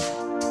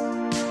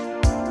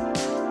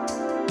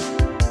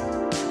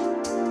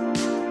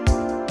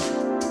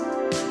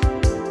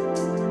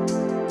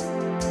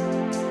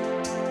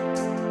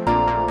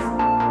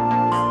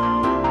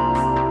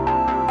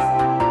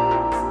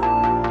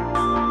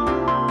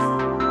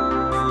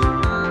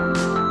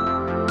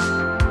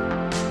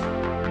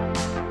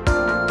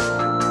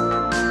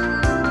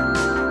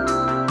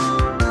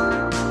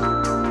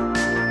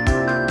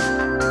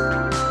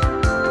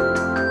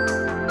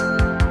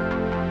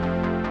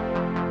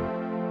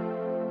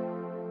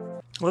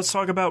 Let's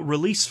talk about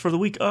release for the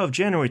week of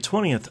January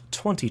 20th,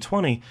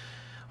 2020.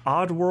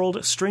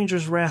 Oddworld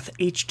Stranger's Wrath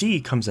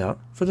HD comes out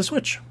for the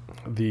Switch.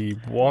 The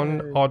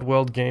one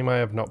Oddworld game I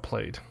have not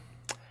played.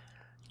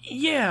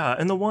 Yeah,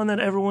 and the one that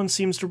everyone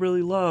seems to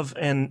really love.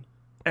 And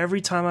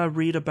every time I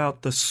read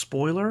about the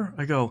spoiler,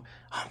 I go,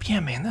 oh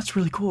yeah, man, that's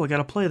really cool. I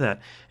gotta play that.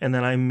 And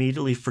then I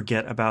immediately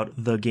forget about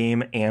the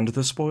game and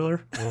the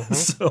spoiler. Mm-hmm.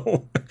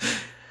 So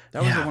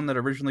That was the one that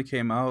originally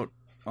came out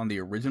on the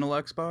original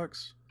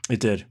Xbox? it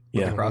did.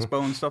 With Yeah. the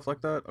crossbow and stuff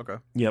like that? Okay.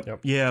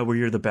 Yep. Yeah, where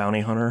you're the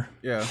bounty hunter.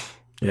 Yeah.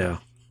 Yeah.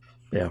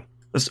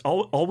 This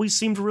always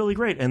seemed really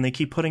great, and they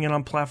keep putting it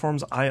on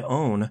platforms I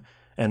own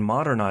and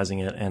modernizing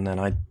it, and then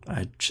I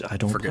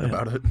don't Forget play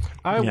about it.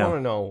 I Yeah. want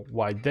to know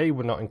why they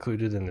were not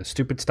included in the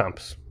stupid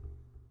stamps.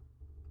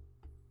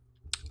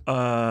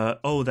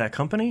 That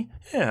company?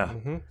 Yeah.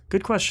 Mm-hmm.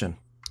 Good question.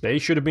 They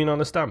should have been on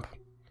the stamp.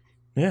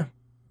 Yeah.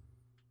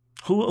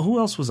 Who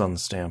else was on the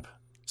stamp?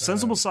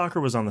 Sensible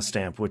Soccer was on the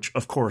stamp, which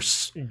of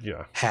course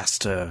Yeah. has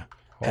to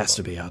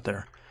be out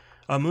there.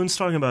 Moon's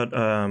talking about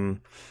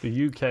The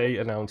UK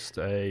announced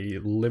a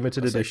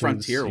limited edition.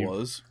 Frontier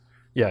was.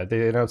 Yeah,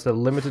 they announced a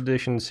limited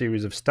edition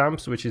series of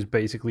stamps, which is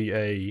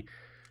basically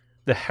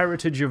the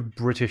heritage of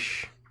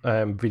British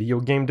video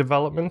game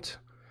development.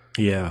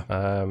 yeah.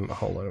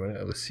 Hold on a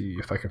minute. Let's see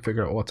if I can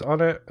figure out what's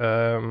on it.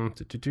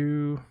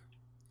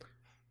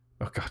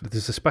 Oh god,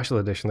 there's a special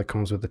edition that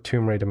comes with the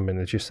Tomb Raider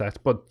miniature set.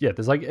 But yeah,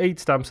 there's like 8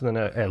 stamps and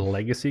then a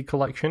legacy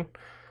collection.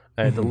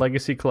 The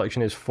legacy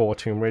collection is 4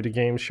 Tomb Raider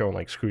games showing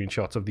like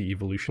screenshots of the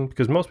evolution,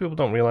 because most people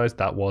don't realize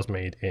that was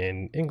made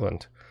in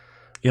England.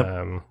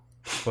 Yep.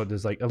 But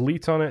there's like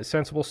Elite on it,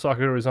 Sensible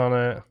Soccer is on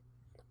it,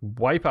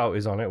 Wipeout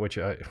is on it, which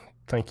I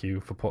thank you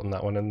for putting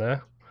that one in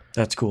there.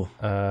 That's cool.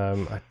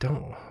 I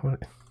don't. Hold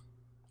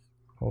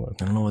on.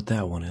 I don't know what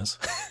that one is.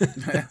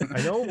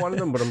 I know one of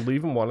them, but I'm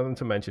leaving one of them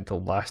to mention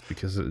till last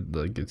because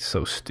it's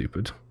so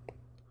stupid.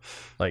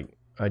 Like,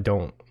 I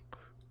don't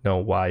know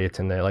why it's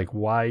in there. Like,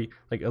 why?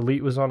 Like,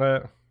 Elite was on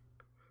it.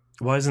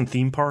 Why isn't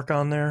Theme Park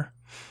on there?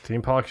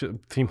 Theme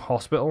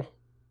Hospital.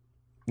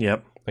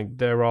 Yep. Like,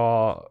 there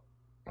are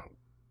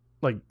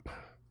like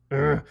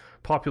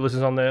Populous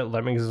is on there.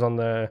 Lemmings is on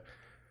there.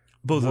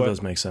 Both of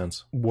those make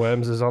sense.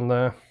 Worms is on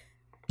there.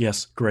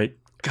 Yes, great.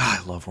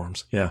 God, I love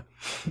Worms. Yeah.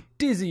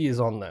 Dizzy is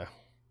on there.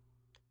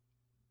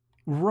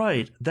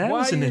 Right. That Why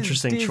was an is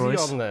interesting Dizzy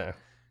choice. on there?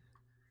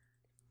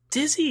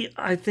 Dizzy,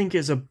 I think,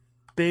 is a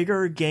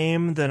bigger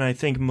game than I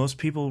think most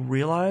people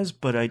realize,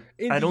 but I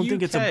don't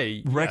think it's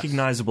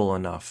recognizable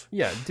enough.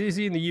 Yeah,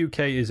 Dizzy in the UK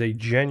is a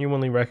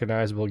genuinely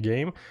recognizable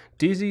game.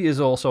 Dizzy is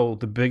also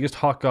the biggest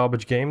hot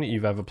garbage game that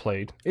you've ever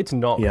played. It's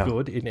not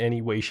good in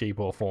any way, shape,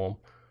 or form.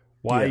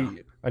 Why? Yeah.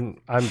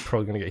 And I'm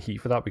probably going to get heat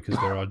for that because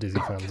there are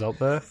Dizzy fans out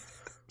there.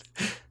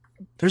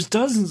 There's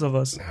dozens of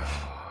us.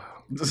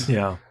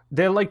 Yeah.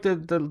 They're like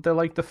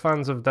the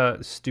fans of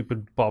that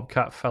stupid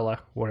Bobcat fella,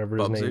 whatever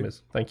his name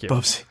is. Thank you.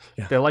 Bubsy.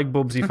 Yeah. They're like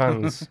Bubsy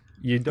fans.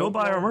 You don't go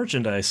buy our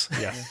merchandise.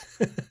 Yes.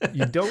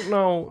 You don't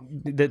know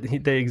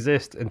that they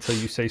exist until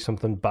you say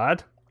something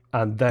bad,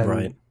 and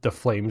then the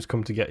flames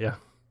come to get you.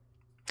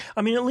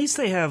 I mean, at least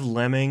they have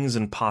Lemmings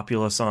and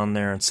Populous on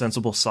there and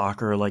Sensible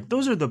Soccer. Like,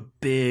 those are the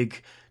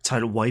big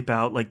title.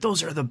 Wipeout. Like,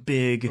 those are the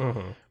big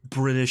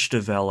British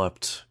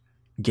developed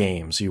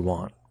games you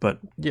want. But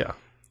yeah,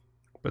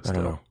 but still.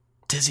 I don't know.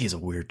 Dizzy is a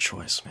weird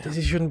choice, man.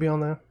 Dizzy shouldn't be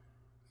on there.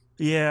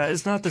 Yeah,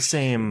 it's not the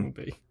same.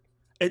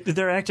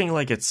 They're acting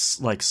like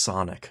it's like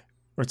Sonic,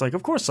 where it's like,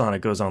 of course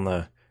Sonic goes on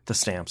the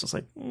stamps. It's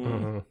like,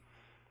 yeah,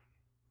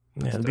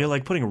 it'd be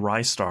like putting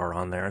Rystar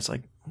on there. It's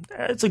like,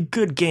 it's a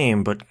good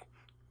game, but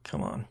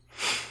come on.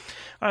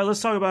 All right,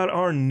 let's talk about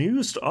our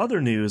other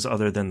news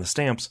other than the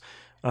stamps.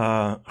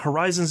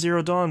 Horizon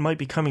Zero Dawn might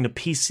be coming to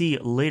PC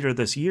later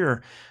this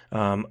year.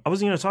 I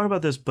wasn't going to talk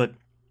about this, but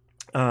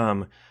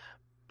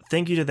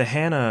thank you to the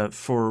Hannah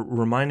for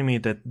reminding me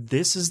that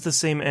this is the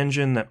same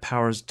engine that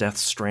powers Death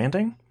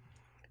Stranding.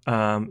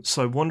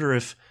 So I wonder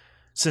if,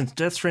 since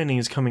Death Stranding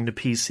is coming to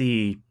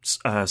PC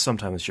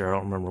sometime this year, I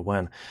don't remember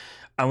when,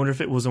 I wonder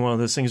if it was one of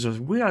those things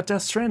where we got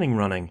Death Stranding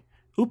running.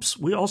 Oops,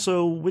 we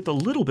also, with a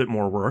little bit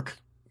more work,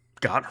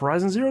 got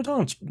Horizon Zero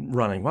Dawn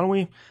running. Why don't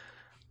we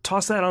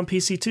toss that on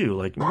PC too?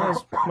 Like, might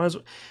as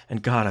well.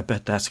 And God, I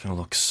bet that's going to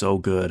look so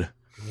good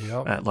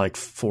at like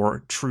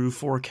true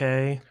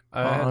 4K.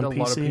 I had a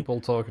lot of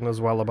people talking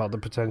as well about the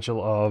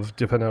potential of,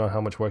 depending on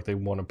how much work they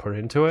want to put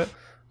into it,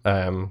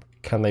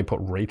 can they put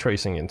ray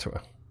tracing into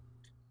it?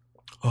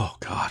 Oh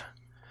God!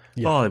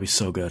 Yeah. Oh, that'd be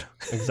so good.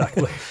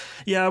 Exactly.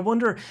 Yeah, I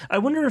wonder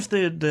if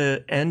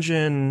the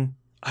engine.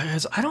 I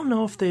don't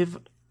know if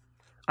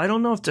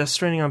Death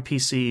Stranding on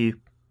PC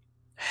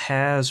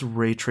has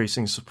ray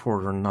tracing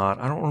support or not.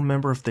 I don't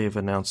remember if they've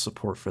announced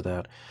support for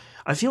that.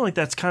 I feel like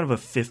that's kind of a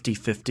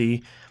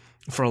 50-50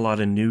 for a lot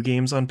of new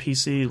games on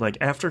PC. Like,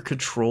 after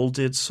Control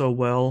did so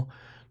well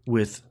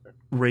with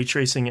ray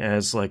tracing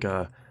as like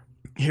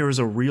here is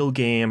a real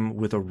game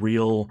with a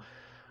real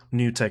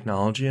new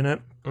technology in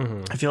it.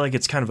 I feel like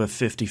it's kind of a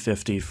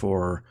 50-50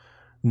 for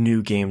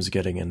new games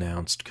getting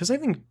announced. Because I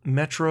think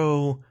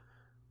Metro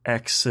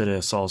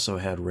Exodus also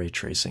had ray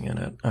tracing in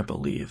it, I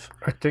believe.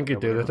 I think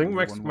it did. I think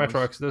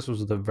Metro Exodus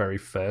was the very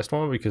first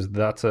one because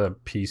that's a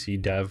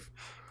PC dev.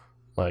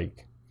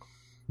 Like,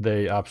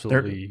 they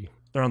absolutely...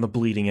 They're on the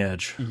bleeding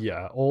edge.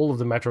 Yeah, all of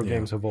the Metro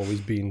games have always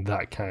been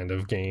that kind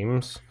of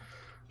games.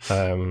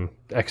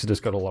 Exodus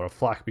got a lot of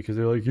flack because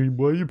they're like,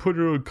 why are you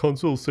putting it on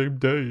console same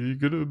day? You're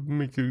gonna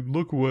make it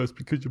look worse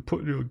because you're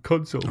putting it on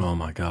console. Oh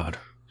my God.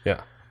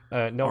 Yeah.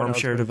 No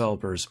Armchair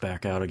developers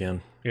back out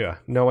again. Yeah,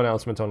 no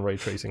announcement on ray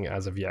tracing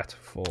as of yet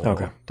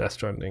for Death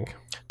Stranding.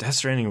 Death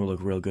Stranding will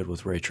look real good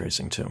with ray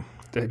tracing too.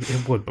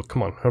 It would, but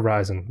come on,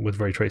 Horizon with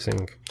ray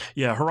tracing.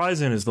 Yeah,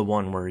 Horizon is the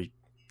one where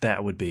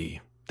that would be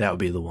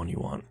the one you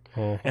want.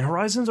 Oh. And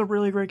Horizon's a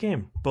really great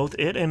game. Both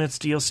it and its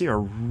DLC are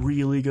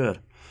really good.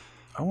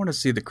 I want to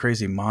see the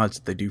crazy mods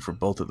that they do for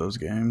both of those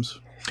games.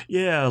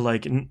 Yeah,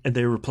 like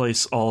they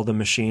replace all the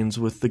machines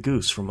with the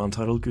goose from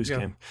Untitled Goose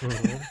Game.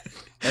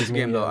 That's a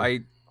game, though.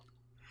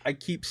 I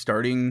keep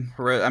starting.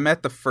 I'm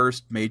at the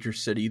first major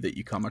city that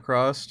you come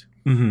across.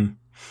 And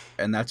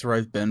that's where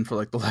I've been for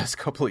like the last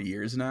couple of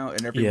years now.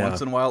 And every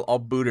once in a while, I'll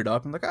boot it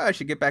up. I'm like, I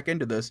should get back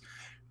into this.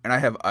 And I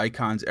have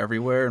icons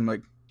everywhere. I'm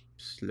like,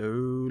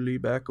 slowly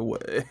back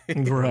away.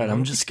 Right.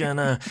 I'm just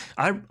gonna...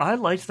 I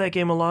liked that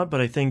game a lot,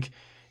 but I think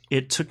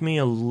it took me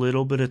a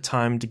little bit of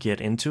time to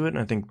get into it. And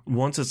I think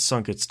once it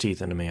sunk its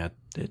teeth into me,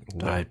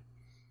 I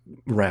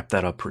wrapped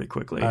that up pretty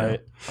quickly.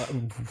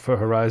 For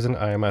Horizon,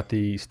 I am at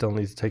the still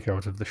need to take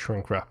out of the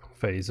shrink wrap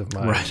phase of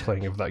my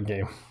playing of that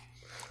game.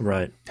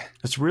 Right.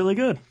 It's really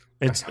good.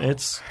 It's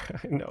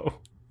I know.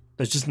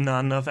 There's just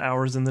not enough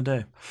hours in the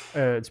day.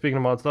 Speaking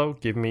of mods, though,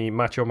 give me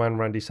Macho Man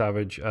Randy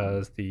Savage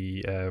as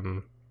the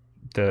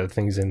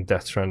things in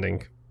Death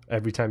Stranding.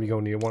 Every time you go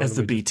near one as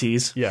of them, the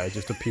BTs. It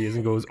just appears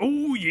and goes,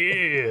 "Oh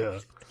yeah!"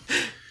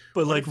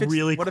 But like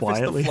really quietly. What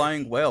if it's the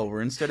flying whale,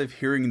 where instead of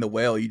hearing the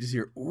whale, you just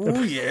hear,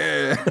 "Oh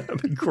yeah!"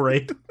 That'd be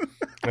great.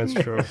 That's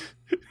true.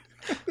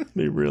 That'd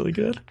be really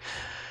good.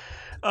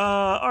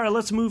 All right,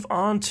 let's move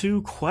on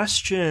to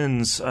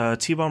questions.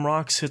 T-Bomb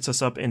Rocks hits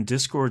us up in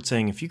Discord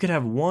saying, if you could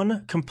have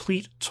one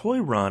complete toy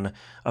run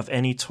of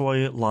any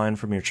toy line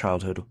from your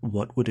childhood,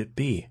 what would it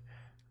be?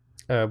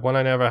 One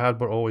I never had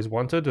but always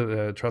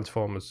wanted,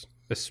 Transformers.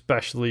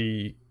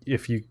 Especially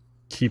if you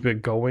keep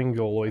it going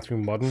all the way through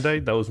modern day,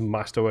 those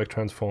Masterwork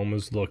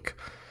Transformers look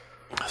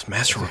Those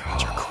Masterwork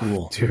ones are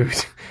cool. Dude.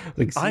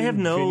 Like, I have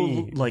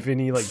no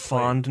Vinny,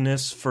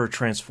 fondness for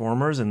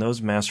Transformers, and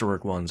those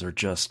Masterwork ones are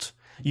just...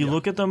 You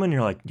look at them and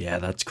you're like, yeah,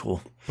 that's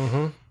cool.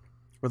 Mm-hmm.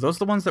 Were those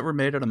the ones that were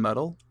made out of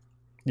metal?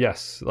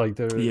 Yes, like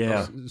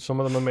some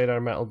of them are made out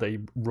of metal. They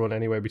run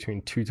anywhere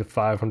between $200 to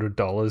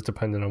 $500,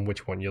 depending on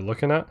which one you're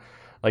looking at.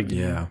 Like,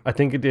 I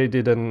think they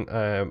did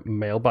a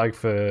mailbag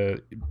for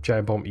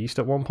Giant Bomb East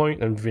at one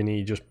point, and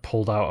Vinny just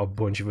pulled out a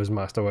bunch of his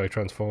Masterwork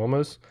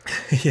Transformers.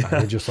 And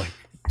they're just like,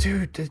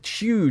 dude, they're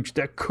huge,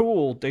 they're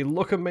cool, they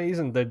look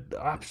amazing, they're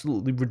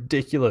absolutely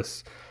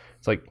ridiculous.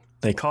 It's like,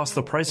 they cost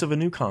the price of a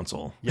new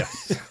console.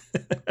 Yes.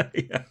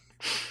 Yeah.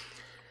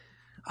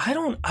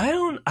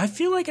 I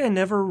feel like I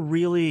never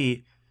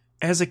really,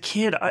 as a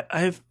kid,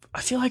 I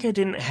feel like I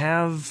didn't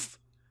have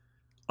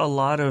a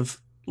lot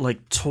of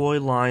like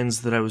toy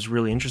lines that I was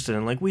really interested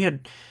in. Like, we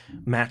had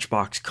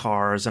Matchbox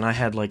cars, and I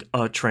had like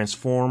a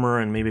Transformer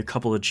and maybe a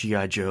couple of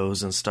G.I.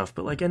 Joes and stuff,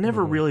 but like I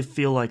never really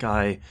feel like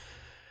I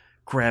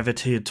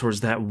gravitated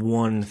towards that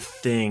one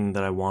thing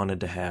that I wanted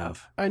to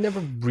have. I never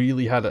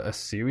really had a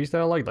series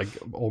that I liked. Like,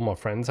 all my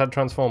friends had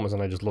Transformers,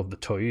 and I just loved the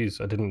toys.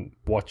 I didn't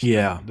watch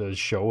the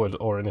show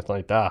or anything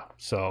like that.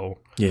 So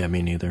yeah,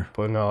 me neither.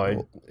 But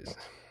no,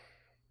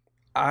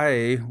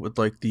 I would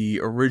like the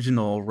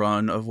original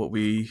run of what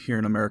we here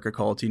in America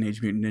call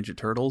Teenage Mutant Ninja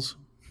Turtles.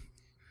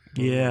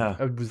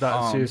 Yeah. Was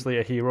that seriously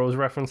a Heroes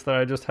reference that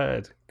I just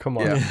heard? Come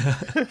on.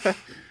 Yeah.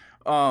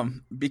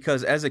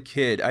 Because as a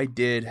kid, I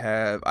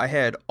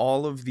had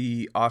all of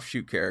the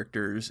offshoot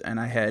characters, and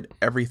I had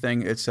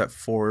everything except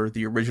for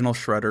the original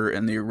Shredder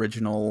and the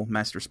original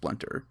Master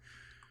Splinter.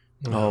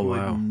 Oh, wow.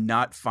 I would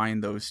not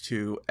find those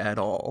two at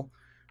all.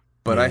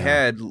 But I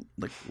had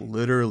like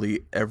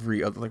literally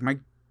every other, like my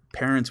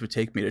parents would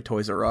take me to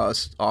Toys R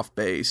Us off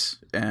base,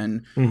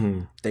 and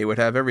they would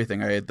have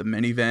everything. I had the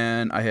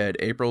minivan, I had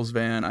April's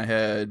van, I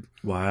had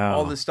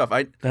all this stuff.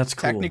 That's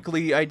cool.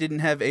 Technically, I didn't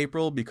have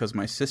April because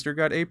my sister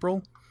got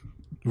April.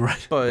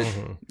 Right. But,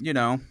 you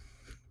know,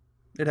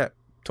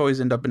 toys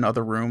end up in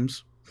other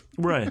rooms.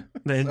 Right.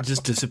 They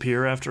just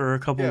disappear after a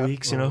couple of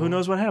weeks. You know, who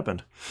knows what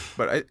happened?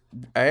 But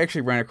I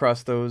actually ran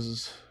across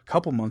those a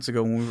couple months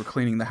ago when we were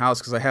cleaning the house,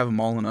 because I have them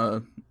all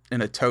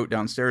in a tote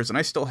downstairs, and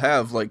I still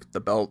have like the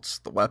belts,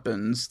 the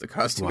weapons, the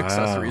costume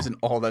accessories, and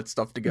all that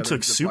stuff together. You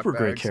took super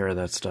great care of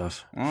that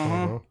stuff.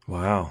 Uh-huh.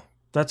 Wow,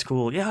 that's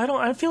cool. Yeah,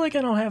 I feel like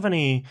I don't have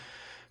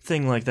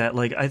anything like that.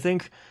 Like, I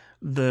think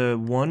the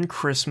one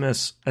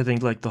Christmas, I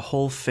think like the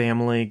whole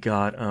family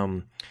got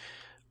the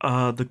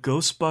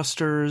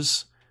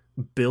Ghostbusters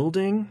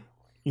building.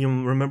 You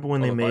remember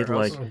when they made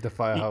like the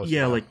firehouse?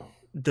 Yeah, like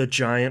the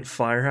giant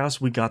firehouse.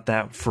 We got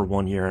that for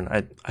 1 year,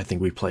 and I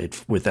think we played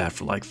with that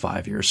for like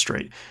 5 years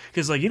straight.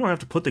 Because like, you don't have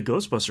to put the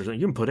Ghostbusters in,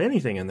 you can put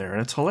anything in there,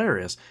 and it's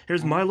hilarious.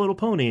 Here's My Little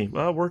Pony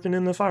working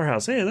in the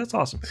firehouse. Hey, that's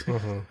awesome.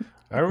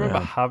 I remember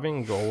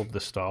having all of the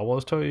Star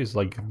Wars toys,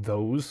 like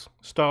those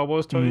Star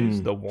Wars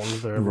toys, the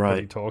ones that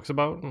everybody talks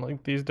about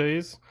like these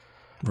days.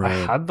 Right.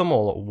 I had them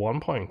all at one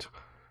point.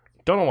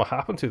 Don't know what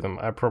happened to them.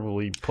 I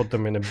probably put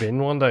them in a bin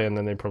one day, and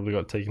then they probably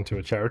got taken to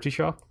a charity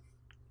shop.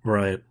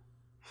 Right.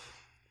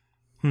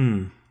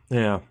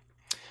 Yeah.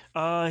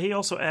 He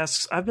also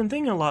asks, I've been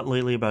thinking a lot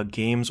lately about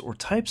games or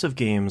types of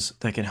games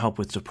that can help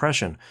with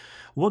depression.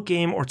 What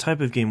game or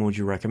type of game would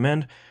you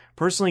recommend?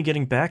 Personally,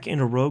 getting back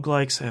into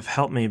roguelikes have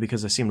helped me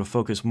because I seem to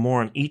focus more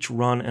on each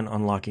run and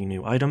unlocking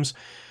new items.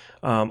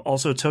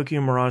 Also,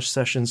 Tokyo Mirage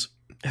Sessions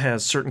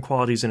has certain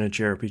qualities in a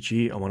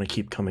JRPG I want to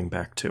keep coming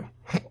back to.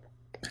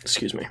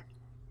 Excuse me.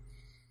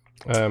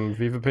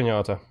 Viva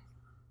Pinata.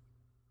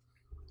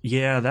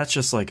 Yeah, that's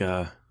just like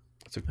a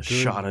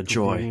shot of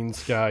joy. Green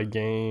Sky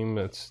game.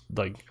 It's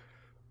like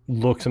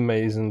looks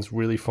amazing. It's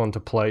really fun to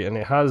play, and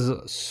it has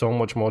so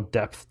much more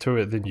depth to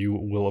it than you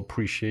will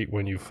appreciate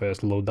when you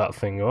first load that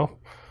thing up.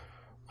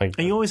 Like,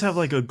 and you always have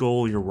like a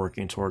goal you're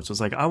working towards. It's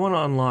like, I want to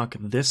unlock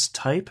this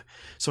type,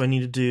 so I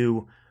need to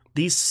do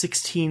these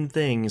 16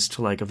 things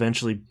to like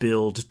eventually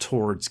build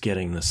towards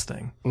getting this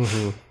thing.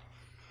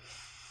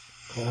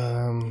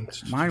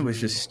 Mine was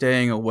just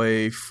staying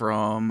away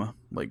from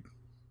like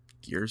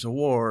Gears of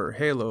War,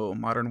 Halo,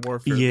 Modern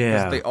Warfare.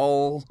 Yeah,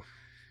 because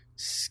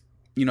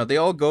they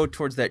all go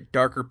towards that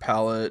darker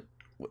palette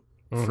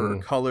for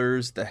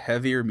colors, the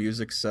heavier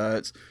music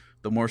sets,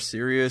 the more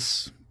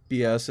serious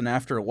BS, and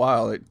after a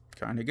while it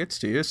kind of gets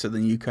to you. So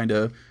then you kind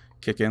of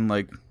kick in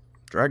like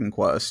Dragon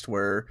Quest,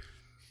 where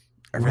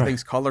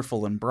everything's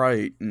colorful and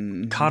bright,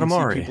 and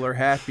Katamari. People are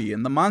happy,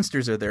 and the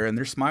monsters are there, and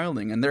they're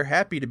smiling, and they're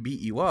happy to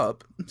beat you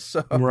up.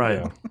 So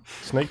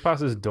Snake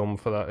Pass is dumb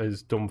for that.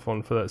 Is dumb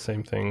fun for that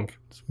same thing.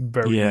 It's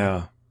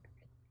very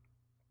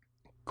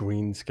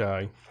Green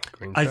Sky.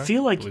 I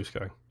feel like Blue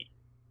Sky.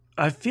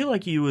 I feel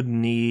like you would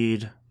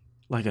need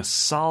like a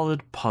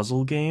solid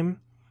puzzle game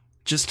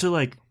just to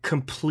like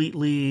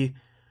completely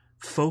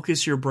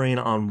focus your brain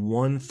on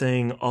one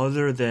thing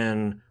other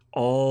than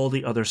all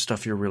the other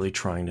stuff you're really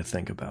trying to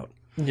think about.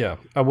 Yeah,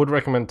 I would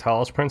recommend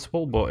Talos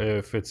Principle, but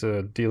if it's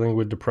a dealing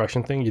with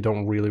depression thing, you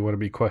don't really want to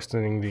be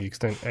questioning the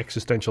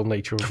existential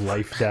nature of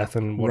life, death,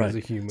 and what is a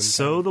human.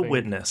 So The thing.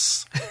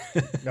 Witness.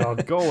 I'll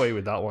go away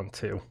with that one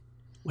too.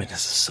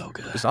 Witness is so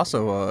good. There's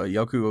also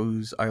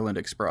Yoku's Island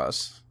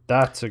Express.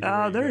 That's a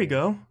great There you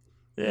go.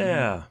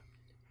 Yeah.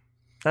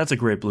 That's a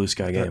great Blue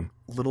Sky That game.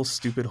 little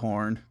stupid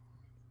horn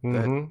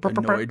Mm-hmm. that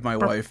annoyed my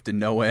wife to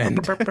no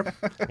end.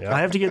 Yeah.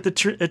 I have to get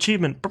the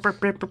achievement.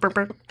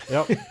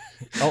 Yep.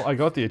 Oh, I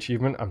got the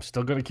achievement. I'm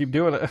still going to keep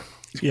doing it.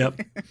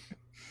 Yep.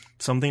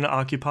 Something to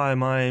occupy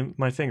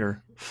my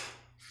finger.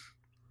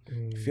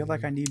 I feel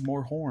like I need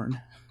more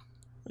horn.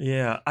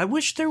 Yeah. I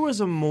wish there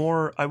was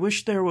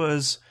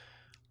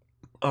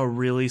a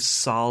really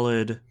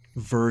solid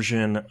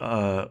version,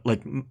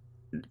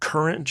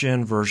 current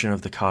gen version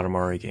of the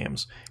Katamari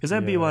games. Because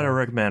that'd be what I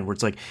recommend, where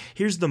it's like,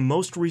 here's the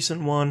most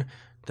recent one.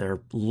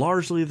 They're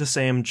largely the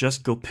same.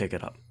 Just go pick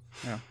it up.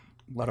 Yeah. A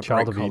lot of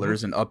Child bright of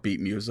colors and upbeat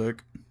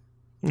music.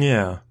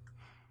 Yeah.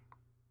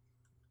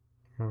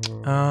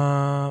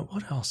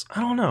 What else?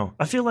 I don't know.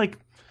 I feel like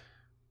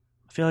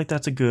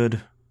that's a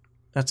good.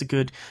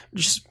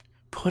 Just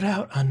put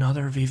out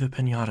another Viva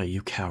Pinata,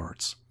 you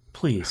cowards.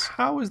 Please.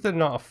 How is there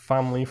not a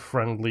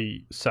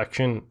family-friendly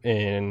section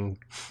in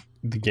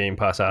the Game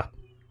Pass app?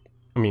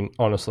 I mean,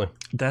 honestly.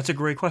 That's a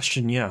great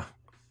question, yeah.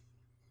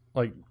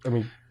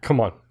 Come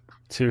on.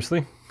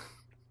 Seriously?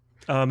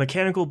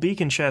 Mechanical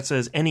Beacon chat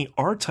says, any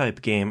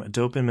R-type game,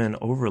 dopamine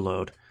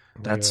overload.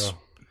 That's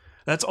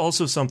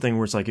also something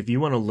where it's like, if you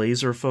want to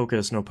laser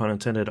focus, no pun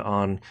intended,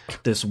 on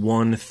this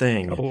one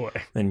thing,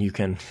 then you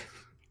can...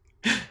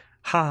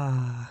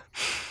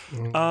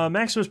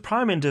 Maximus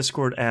Prime in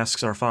Discord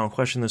asks our final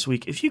question this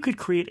week. If you could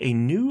create a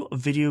new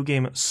video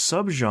game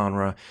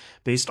subgenre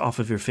based off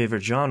of your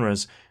favorite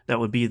genres that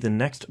would be the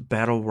next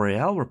Battle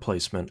Royale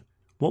replacement,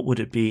 what would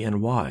it be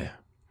and why?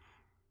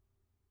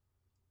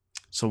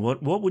 So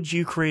what would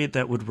you create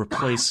that would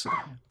replace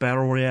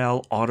Battle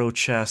Royale, auto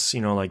chess,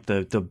 like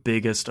the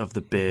biggest of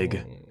the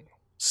big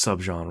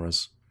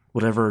subgenres?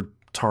 Whatever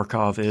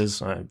Tarkov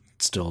is, I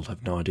still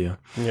have no idea.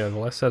 Yeah, the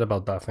less said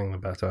about that thing, the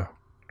better.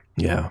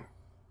 Yeah.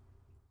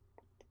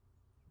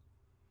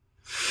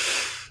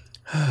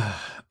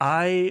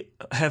 I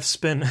have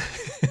spent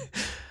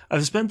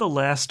I've spent the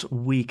last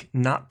week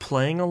not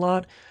playing a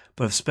lot,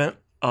 but I've spent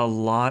a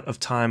lot of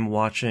time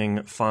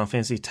watching Final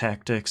Fantasy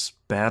Tactics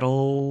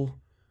Battlefield.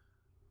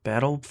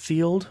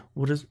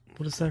 What is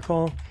that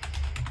called?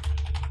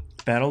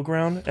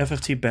 Battleground?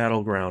 FFT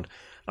Battleground.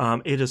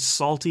 It is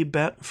salty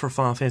bet for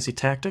Final Fantasy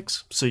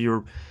Tactics, so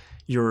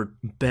you're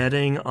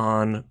betting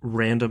on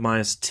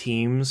randomized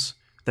teams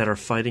that are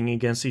fighting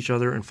against each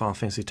other in Final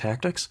Fantasy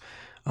Tactics,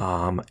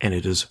 and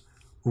it is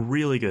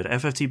really good.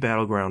 FFT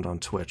Battleground on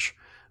Twitch.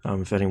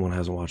 If anyone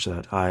hasn't watched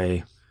that,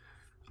 I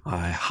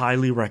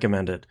highly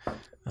recommend it.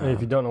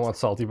 If you don't know what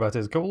salty bet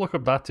is, go look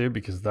up that too,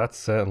 because that's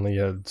certainly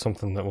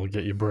something that will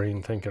get your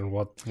brain thinking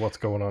what's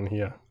going on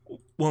here.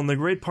 Well, and the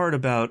great part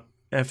about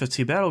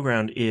FFT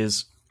Battleground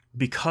is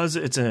because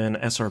it's an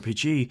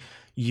SRPG,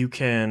 you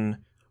can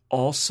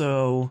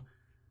also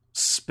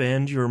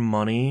spend your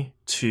money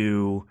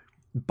to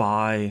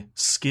buy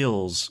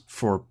skills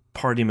for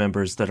party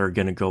members that are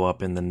going to go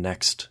up in the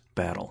next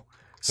battle.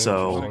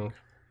 So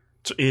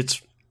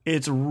it's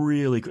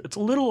really good. It's a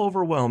little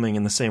overwhelming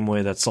in the same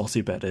way that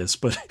Salty Bet is,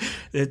 but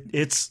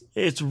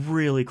it's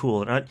really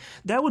cool. And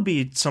that would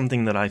be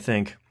something that I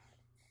think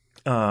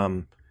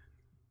that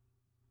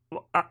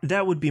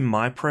would be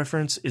my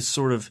preference, is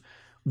sort of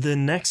the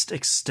next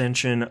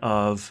extension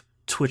of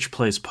Twitch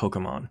Plays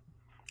Pokemon.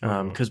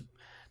 Because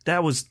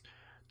that was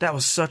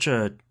such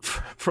a,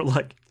 for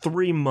like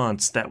 3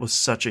 months, that was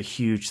such a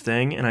huge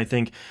thing. And I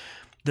think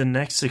the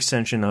next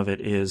extension of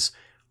it is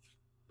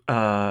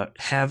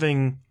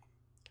having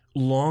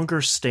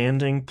longer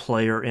standing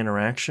player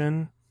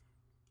interaction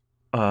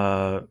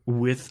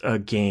with a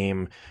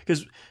game.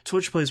 Because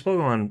Twitch Plays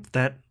Pokemon,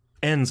 that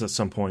ends at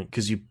some point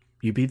because you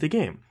beat the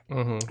game.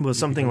 Mm-hmm. With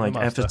something like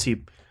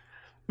FFT.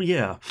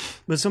 Yeah.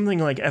 But something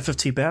like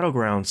FFT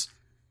Battlegrounds,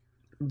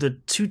 the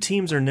two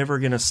teams are never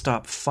going to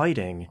stop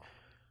fighting,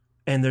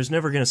 and there's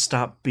never going to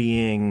stop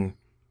being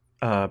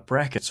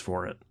brackets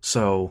for it.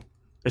 So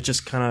it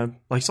just kind of,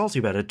 like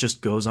Salty Bet, it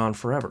just goes on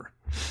forever.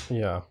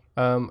 Yeah.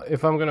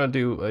 If I'm going to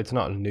do, it's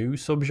not a new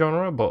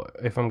subgenre, but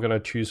if I'm going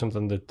to choose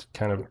something that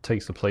kind of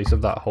takes the place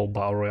of that whole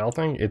Battle Royale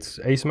thing, it's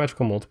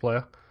asymmetrical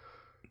multiplayer.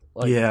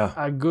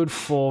 A good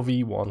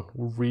 4v1,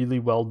 really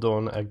well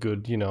done. A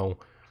good,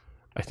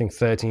 I think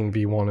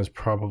 13v1 is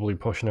probably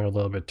pushing it a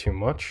little bit too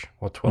much,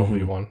 or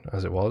 12v1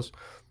 as it was.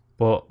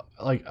 But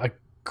like a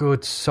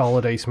good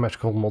solid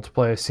asymmetrical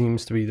multiplayer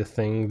seems to be the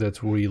thing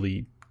that's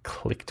really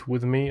clicked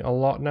with me a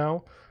lot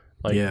now.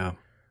 I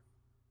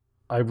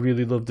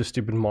really love the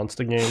stupid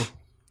monster game.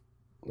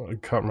 I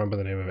can't remember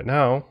the name of it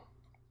now.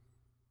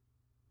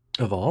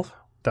 Evolve?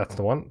 That's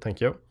the one, thank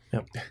you.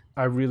 Yep.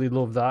 I really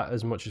love that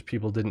as much as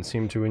people didn't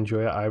seem to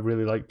enjoy it. I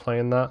really like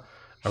playing that.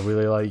 I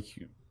really like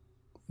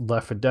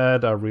Left 4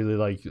 Dead. I really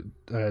like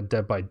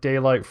Dead by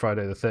Daylight,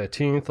 Friday the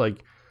 13th.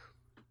 Like,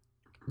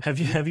 Have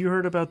you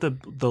heard about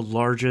the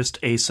largest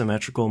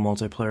asymmetrical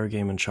multiplayer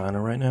game in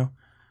China right now?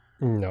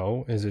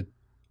 No, is it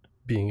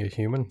being a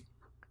human?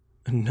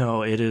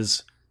 No, it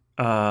is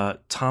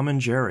Tom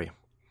and Jerry.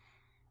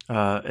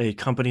 A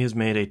company has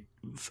made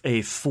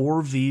a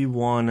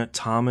 4v1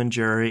 Tom and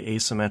Jerry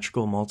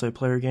asymmetrical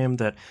multiplayer game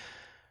that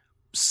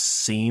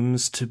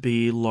seems to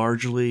be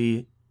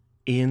largely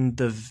in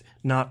the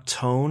not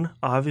tone,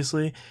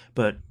 obviously,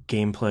 but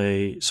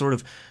gameplay sort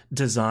of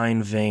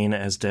design vein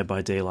as Dead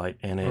by Daylight,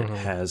 and it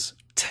has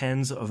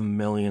tens of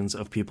millions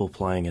of people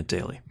playing it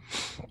daily.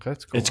 Okay,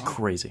 that's cool. It's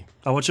crazy.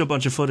 I watched a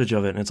bunch of footage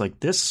of it, and it's like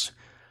this.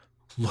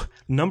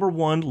 Number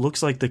one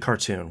looks like the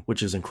cartoon,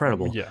 which is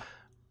incredible. Yeah.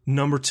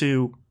 Number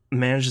two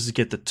manages to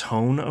get the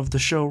tone of the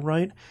show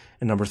right,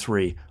 and number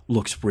three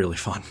looks really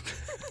fun.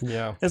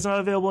 Yeah. It's not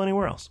available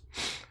anywhere else,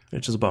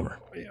 which is a bummer.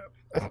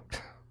 Yeah.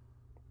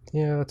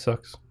 Yeah, that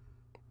sucks.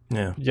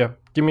 Yeah. Yeah.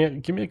 Give me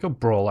a good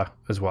brawler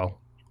as well.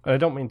 And I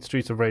don't mean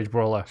Streets of Rage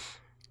brawler.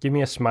 Give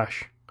me a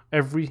Smash.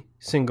 Every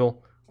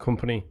single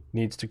company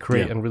needs to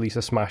create and release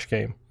a Smash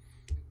game.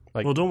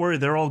 Like, well, don't worry,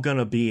 they're all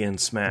gonna be in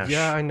Smash.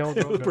 Yeah, I know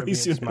they're all gonna be in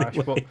Smash,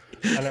 anyway.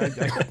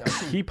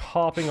 I keep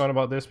harping on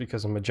about this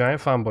because I'm a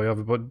giant fanboy of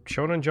it. But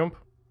Shonen Jump,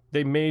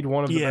 they made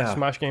one of the best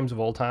Smash games of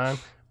all time,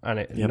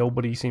 and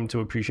nobody seemed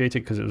to appreciate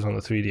it because it was on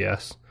the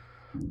 3DS.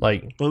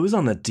 Like, well, it was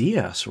on the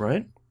DS,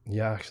 right?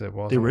 Yeah, actually, it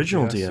was the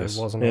original DS.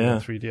 It wasn't on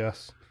the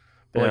 3DS.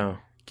 But like,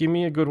 give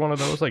me a good one of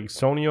those. Like,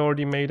 Sony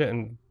already made it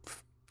and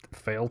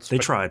failed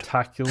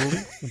spectacularly,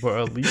 but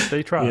at least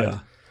they tried. Yeah.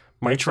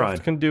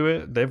 Microsoft can do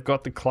it. They've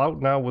got the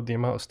clout now with the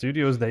amount of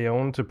studios they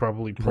own to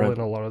probably pull in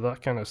a lot of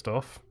that kind of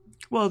stuff.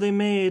 Well, they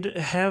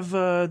have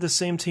the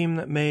same team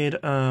that made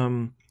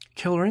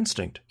Killer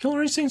Instinct.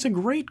 Killer Instinct's a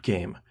great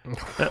game.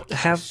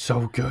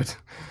 So good.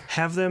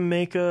 Have them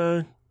make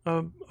a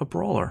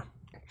brawler.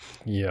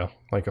 Yeah,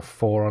 like a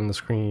 4 on the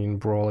screen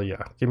brawler.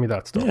 Yeah, give me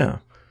that stuff. Yeah.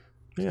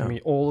 I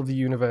mean, all of the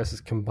universes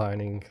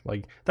combining.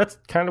 Like, that's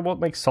kind of what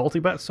makes Salty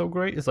Bet so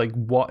great. Is like,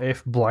 what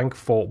if blank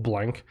fought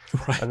blank?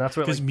 Right. And that's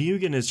where, because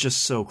Mugen is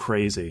just so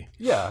crazy.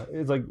 Yeah,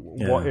 it's like,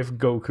 what if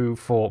Goku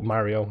fought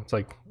Mario? It's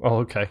like, oh,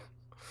 okay.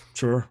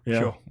 Sure, yeah.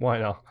 Sure, why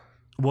not?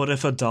 What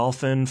if a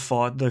dolphin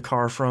fought the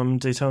car from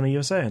Daytona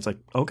USA? It's like,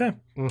 okay.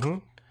 Mm-hmm.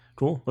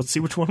 Cool. Let's see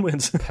which one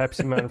wins.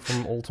 Pepsi Man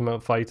from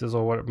Ultimate Fighters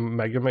or what,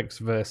 Megamix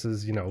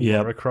versus,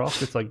 Lara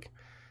Croft. It's like,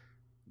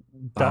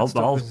 I'll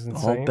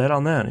bet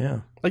on that,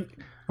 yeah. Like,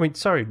 I mean,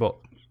 sorry, but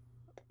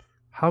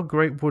how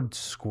great would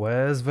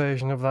Square's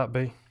version of that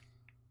be?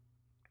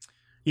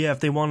 Yeah, if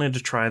they wanted to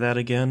try that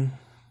again.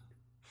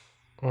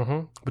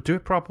 Mm-hmm. But do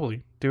it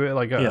properly. Do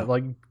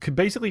it could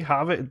basically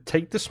have it,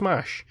 take the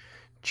Smash,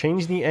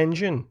 change the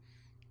engine,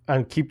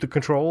 and keep the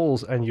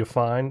controls, and you're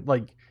fine.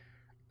 Like,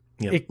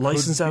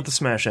 license out the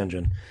Smash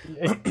engine.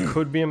 It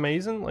could be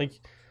amazing. Like,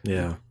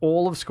 yeah,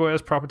 all of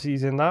Square's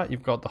properties in that.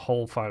 You've got the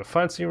whole Final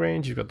Fantasy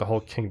range, you've got the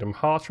whole Kingdom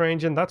Hearts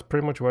range, and that's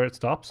pretty much where it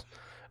stops.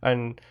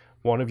 And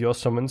one of your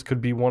summons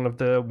could be one of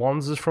the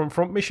Wanzas from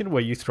Front Mission,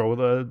 where you throw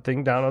the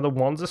thing down and the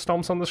Wanza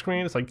stomps on the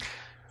screen. It's like,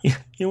 you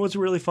know what's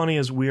really funny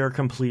is we are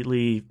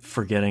completely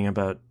forgetting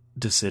about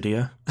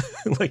Dissidia,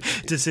 like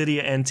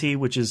Dissidia NT,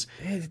 which is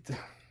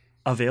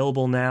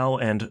available now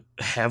and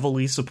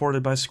heavily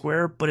supported by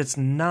Square, but it's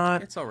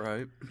not. It's all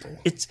right.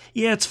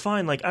 It's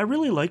fine. Like, I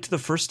really liked the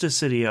first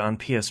Dissidia on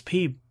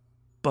PSP,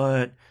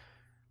 but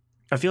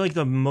I feel like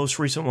the most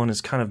recent one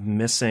is kind of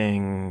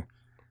missing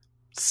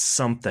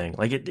something.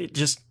 Like,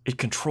 it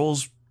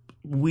controls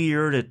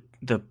weird.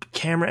 The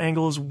camera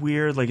angle is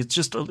weird. Like, it's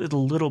just a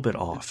little bit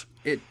off.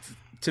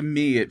 To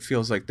me, it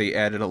feels like they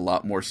added a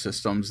lot more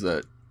systems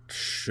that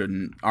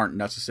aren't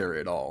necessary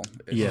at all.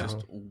 It's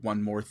just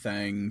one more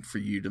thing for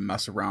you to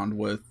mess around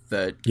with.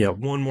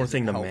 One more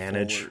thing to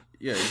manage.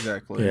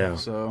 Exactly. Yeah.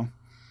 So,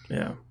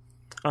 yeah.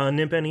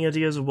 Nimp, any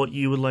ideas of what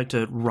you would like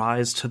to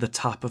rise to the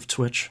top of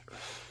Twitch?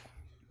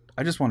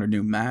 I just want a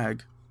new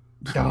mag.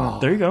 Oh,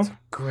 there you go.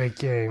 Great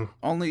game.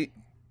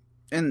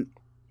 And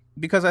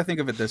because I think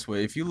of it this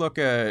way, if you look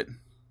at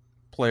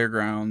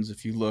Playgrounds,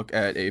 if you look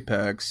at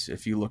Apex,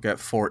 if you look at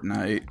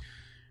Fortnite,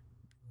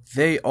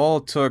 they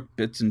all took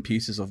bits and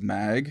pieces of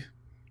mag.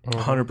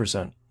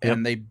 100%.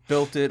 And they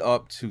built it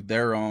up to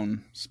their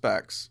own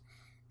specs.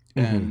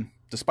 Mm-hmm. And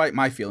despite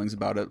my feelings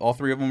about it, all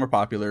three of them were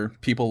popular.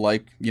 People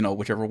like,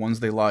 whichever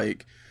ones they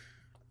like.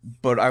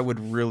 But I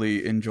would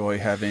really enjoy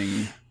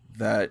having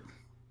that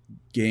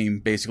game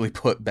basically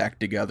put back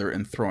together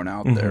and thrown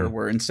out there,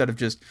 where instead of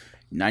just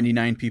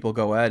 99 people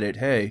go at it,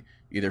 hey,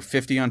 either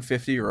 50 on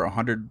 50 or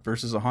 100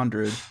 versus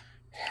 100,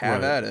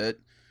 have at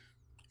it.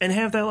 And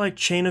have that like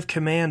chain of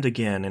command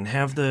again, and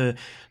have the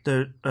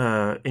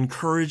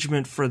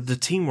encouragement for the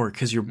teamwork,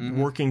 because you're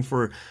working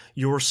for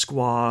your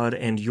squad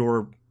and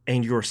your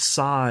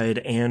side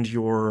and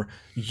your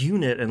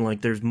unit, and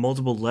like there's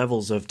multiple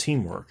levels of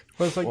teamwork.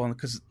 Well, it's like,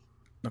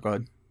 go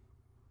ahead.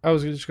 I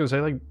was just going to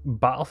say, like,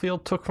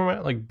 Battlefield took from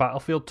it. Like,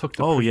 Battlefield took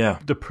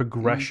the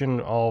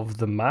progression of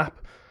the map.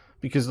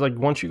 Because, like,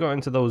 once you got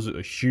into those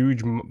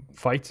huge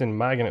fights in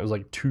Mag, and it was,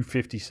 like,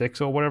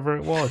 256 or whatever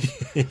it was.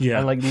 Yeah.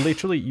 And, like,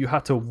 literally, you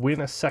had to win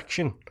a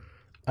section.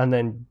 and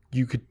then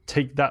you could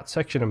take that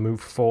section and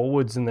move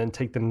forwards, and then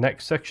take the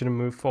next section and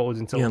move forwards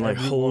until and like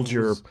hold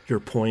your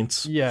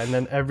points. Yeah, and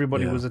then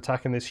everybody was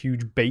attacking this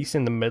huge base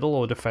in the middle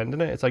or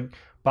defending it. It's like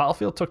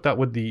Battlefield took that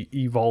with the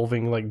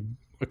evolving like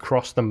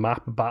across the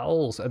map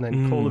battles, and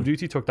then Call of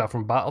Duty took that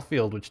from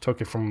Battlefield, which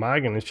took it from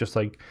MAG, and it's just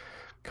like,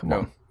 come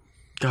on.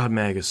 God,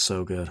 MAG is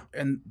so good.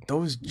 And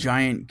those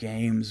giant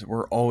games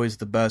were always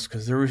the best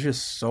because there was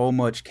just so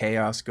much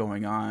chaos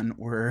going on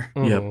where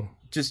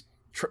just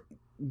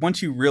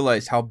once you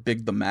realize how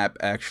big the map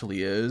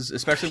actually is,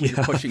 especially when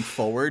you're pushing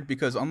forward,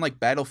 because unlike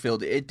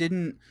Battlefield, it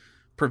didn't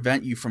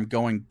prevent you from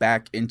going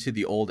back into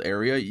the old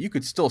area. You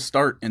could still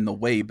start in the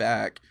way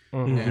back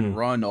and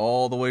run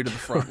all the way to the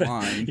front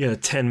line.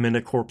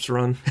 10-minute corpse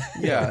run.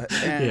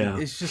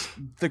 It's just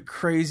the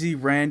crazy,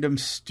 random,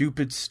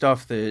 stupid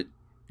stuff that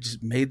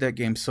just made that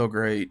game so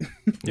great.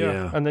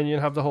 And then you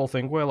have the whole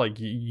thing where like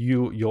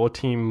your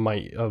team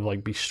might have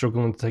like be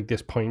struggling to take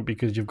this point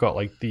because you've got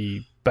like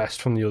the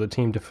best from the other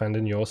team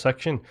defending your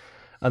section,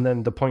 and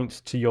then the points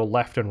to your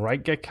left and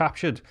right get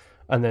captured,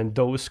 and then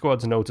those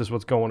squads notice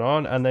what's going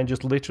on, and then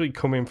just literally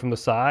come in from the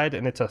side,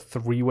 and it's a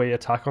 3-way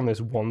attack on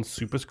this one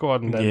super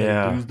squad, and then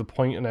they lose the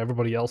point, and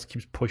everybody else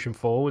keeps pushing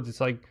forwards.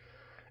 It's like,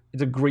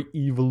 it's a great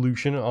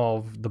evolution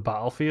of the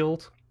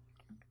Battlefield.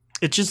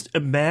 It's just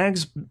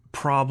MAG's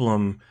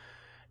problem,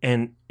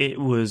 and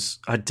it was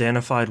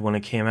identified when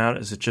it came out,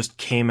 as it just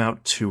came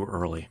out too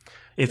early.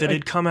 If it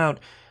had come out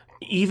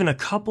even a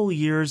couple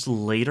years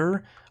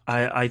later,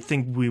 I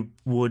think we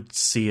would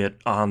see it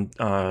on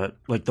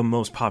like the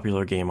most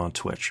popular game on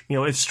Twitch. You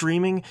know, if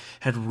streaming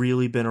had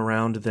really been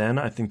around then,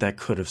 I think that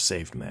could have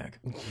saved MAG.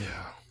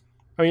 Yeah.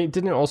 I mean,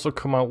 didn't it also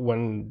come out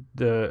when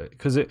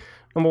because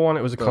number one,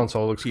 it was a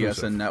console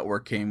exclusive. PSN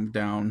network came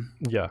down.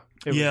 Yeah.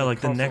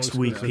 Like the next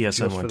week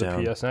PSN went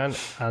down.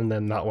 PSN, and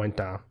then that went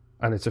down.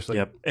 And it's just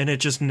like... and it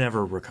just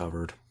never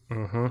recovered.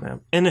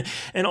 And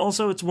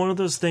also, it's one of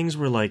those things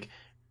where, like,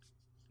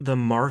 the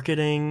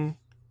marketing...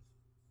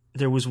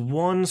 There was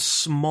one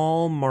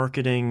small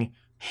marketing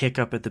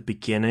hiccup at the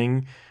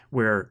beginning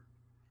where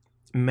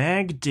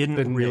MAG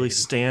didn't really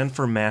stand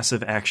for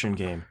massive action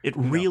game. It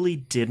really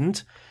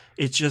didn't.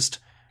 It just...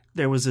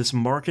 There was this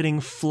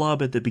marketing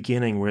flub at the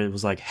beginning where it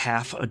was like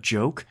half a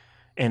joke,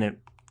 and it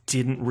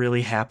didn't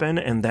really happen,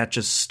 and that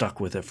just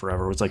stuck with it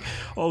forever. It was like,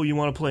 oh, you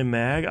want to play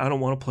MAG? I don't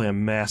want to play a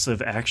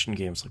massive action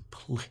game. It's like,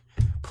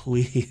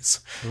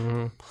 please.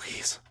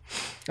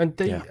 And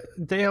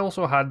they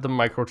also had the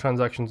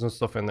microtransactions and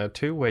stuff in there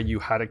too, where you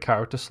had a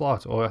character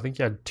slot, or I think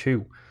you had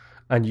 2,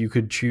 and you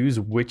could choose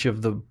which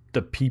of the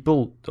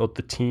people or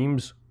the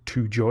teams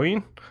to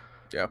join.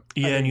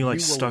 And you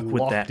like stuck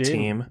with that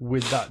team.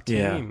 With that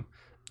team.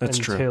 That's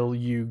true. Until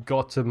you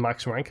got to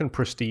max rank and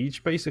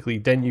prestige, basically.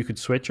 Then you could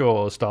switch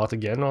or start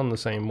again on the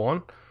same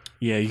one.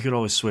 Yeah, you could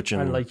always switch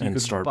and like you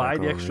could start buy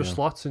back the over, extra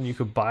slots, and you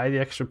could buy the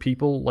extra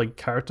people, like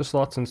character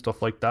slots and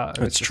stuff like that.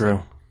 That's true.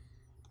 Like,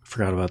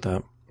 forgot about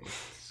that.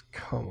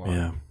 Come on.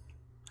 Yeah.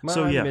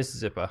 So Miss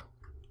Zipper.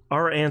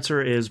 Our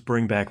answer is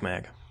bring back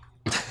MAG.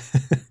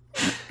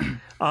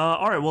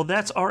 All right, well,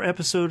 that's our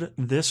episode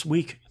this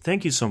week.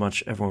 Thank you so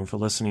much, everyone, for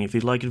listening. If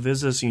you'd like to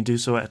visit us, you can do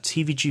so at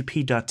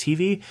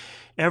tvgp.tv.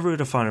 Everywhere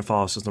to find and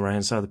follow us is on the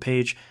right-hand side of the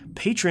page.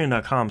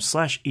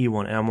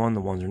 Patreon.com/E1M1,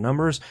 the ones are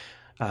numbers.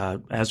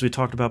 As we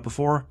talked about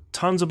before,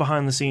 tons of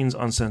behind-the-scenes,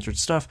 uncensored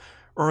stuff.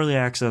 Early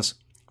access,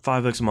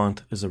 $5 a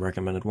month is the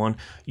recommended one.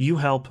 You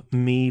help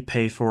me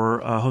pay for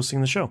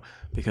hosting the show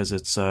because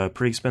it's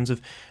pretty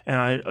expensive. And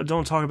I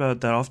don't talk about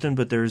it that often,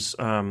 but there's...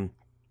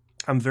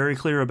 I'm very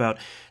clear about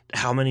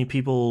how many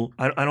people...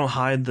 I don't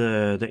hide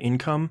the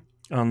income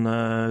on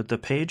the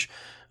page.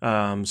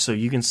 So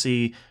you can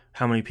see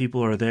how many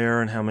people are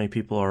there and how many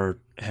people are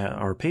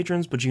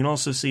patrons, but you can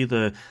also see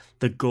the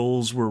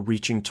goals we're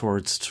reaching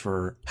towards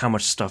for how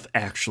much stuff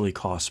actually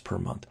costs per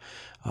month.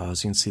 So you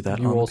can see that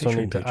on the Patreon page. You also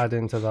need to add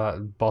into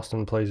that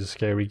Boston plays a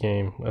scary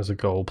game as a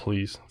goal,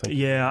 please. Thank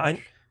you.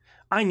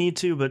 I need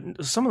to,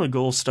 but some of the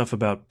goal stuff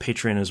about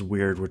Patreon is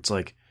weird, where it's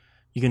like,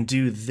 you can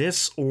do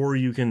this or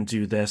you can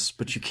do this,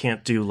 but you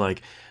can't do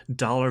like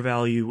dollar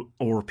value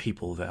or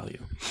people value.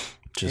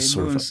 Just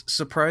sort of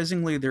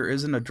surprisingly, there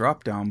isn't a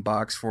drop-down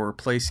box for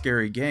play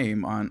scary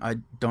game on I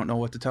don't know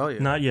what to tell you.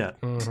 Not yet.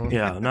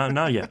 Yeah,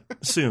 not yet.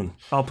 Soon.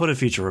 I'll put a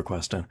feature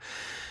request in.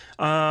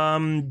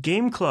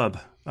 Game Club,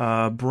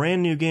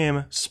 brand new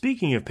game.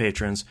 Speaking of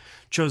patrons,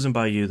 chosen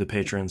by you, the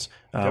patrons.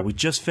 We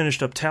just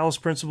finished up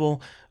Talos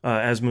Principle.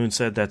 As Moon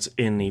said, that's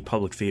in the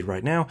public feed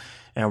right now,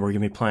 and we're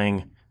going to be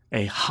playing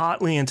a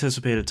hotly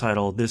anticipated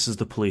title, This Is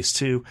the Police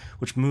 2,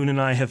 which Moon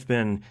and I have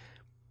been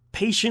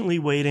patiently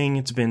waiting.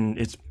 It's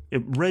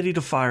ready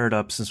to fire it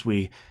up since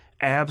we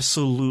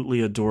absolutely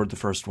adored the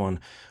first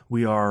one.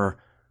 We are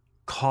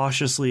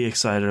cautiously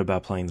excited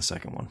about playing the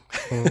second one.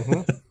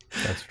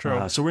 That's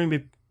true. So we're going to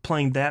be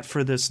playing that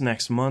for this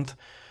next month.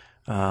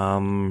 If you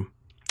want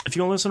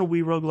to listen to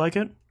We Rogue Like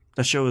It,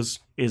 that show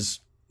is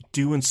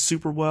doing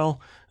super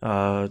well.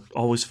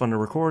 Always fun to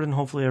record, and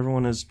hopefully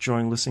everyone is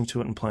enjoying listening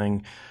to it and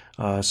playing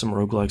some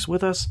roguelikes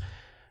with us.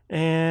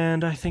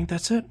 And I think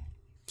that's it.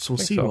 So we'll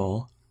see you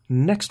all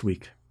next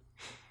week.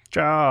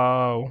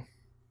 Ciao.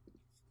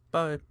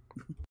 Bye.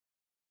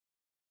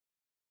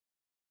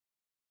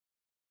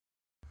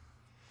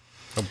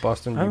 Oh,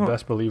 Boston, you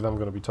best believe I'm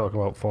going to be talking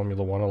about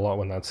Formula One a lot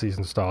when that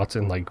season starts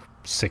in like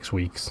 6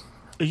 weeks.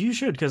 You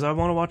should, because I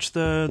want to watch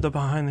the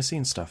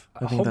behind-the-scenes stuff.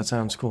 I think that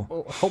sounds cool.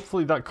 Well,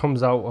 hopefully that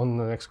comes out on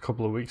the next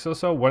couple of weeks or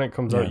so. When it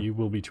comes out, you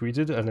will be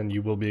tweeted, and then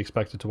you will be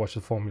expected to watch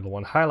the Formula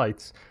One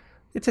highlights.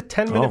 It's a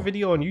 10-minute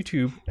video on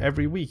YouTube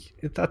every week.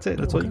 That's it.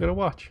 That's all you got to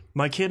watch.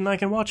 My kid and I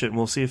can watch it, and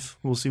we'll see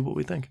what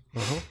we think.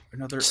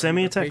 Another Send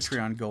me a text.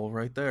 Patreon goal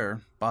right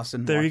there.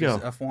 Boston there you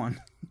watches go. F1.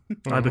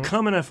 I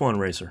become an F1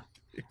 racer.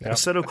 Yep.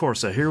 Assetto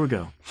Corsa. Here we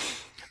go.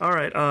 All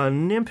right,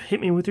 Nimp, hit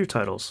me with your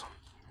titles.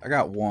 I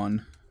got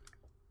one,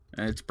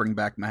 and it's Bring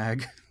Back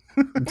Mag.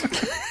 I'm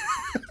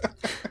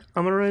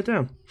gonna write it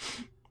down.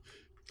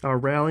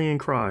 Rally and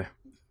cry.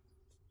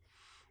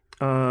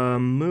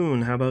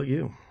 Moon, how about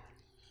you?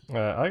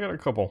 I got a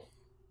couple.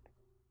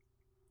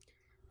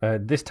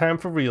 This time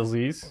for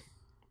realsies.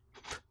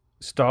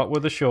 Start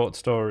with a short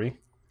story.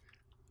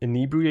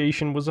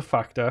 Inebriation was a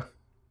factor.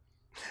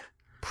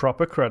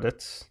 Proper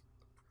credits.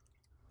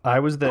 I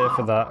was there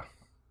for that.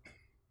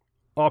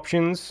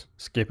 Options,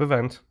 skip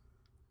event.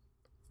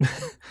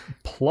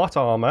 Plot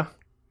armor.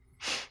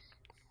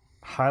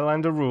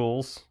 Highlander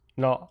rules.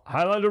 Not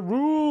Highlander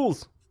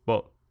rules,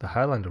 but the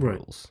Highlander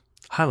rules.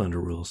 Highlander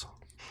rules.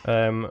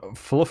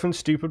 Fluff and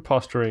stupid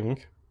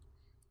posturing.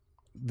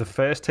 The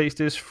first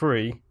taste is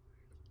free.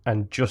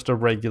 And just a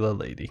regular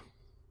lady.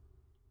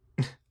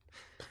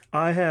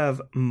 I have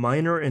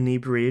minor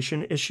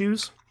inebriation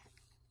issues.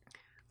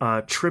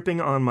 Tripping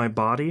on my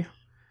body.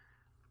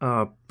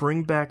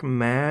 Bring Back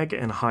Mag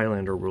and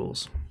Highlander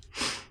rules.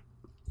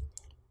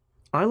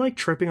 I like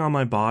tripping on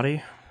my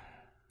body.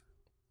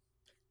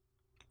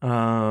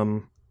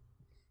 Of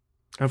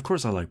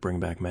course I like Bring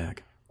Back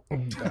Mag.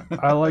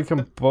 I like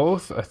them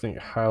both. I think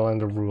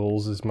Highlander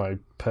rules is my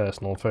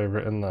personal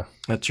favorite in there.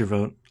 That's your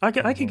vote. I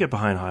can get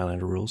behind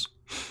Highlander rules.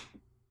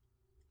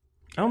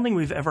 I don't think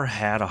we've ever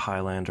had a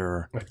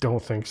Highlander I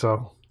don't think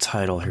so.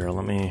 title here.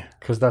 Let me...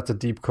 Because that's a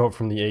deep cut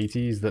from the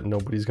 80s that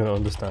nobody's going to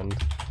understand.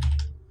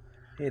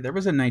 Hey, there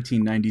was a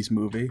 1990s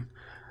movie.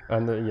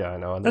 And I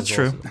know. And That's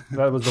true. Also,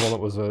 that was the one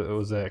that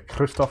was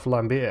Christophe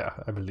Lambert,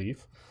 I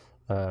believe.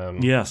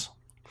 Yes.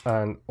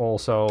 And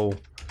also,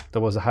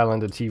 there was a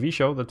Highlander TV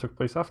show that took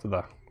place after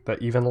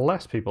that even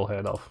less people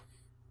heard of.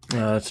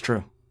 That's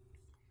true.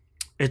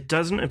 It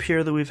doesn't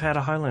appear that we've had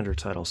a Highlander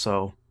title,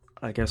 so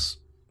I guess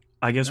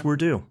we're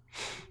due.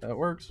 That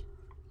works.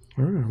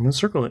 All right, I'm going to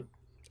circle it.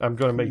 I'm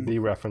going to make the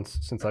reference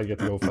since I get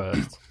to go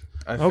first.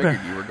 I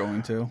figured you were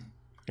going to.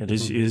 It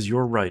is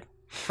your right.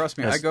 Trust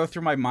me, I go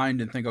through my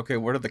mind and think, okay,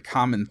 what are the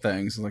common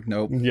things? I'm like,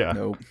 nope. Yeah.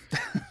 Nope.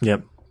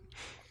 Yep.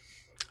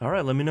 All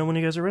right, let me know when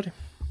you guys are ready.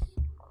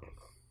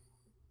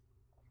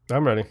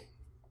 I'm ready.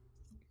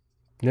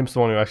 Nim's the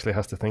one who actually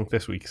has to think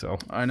this week, so.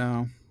 I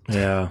know.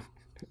 Yeah.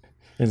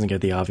 Doesn't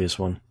get the obvious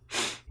one.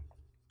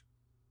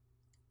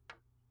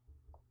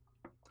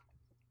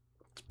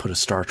 Let's put a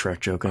Star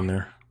Trek joke in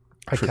there.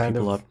 I Trip kind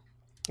people of up.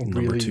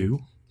 Number 2.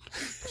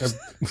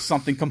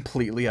 Something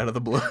completely out of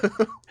the blue.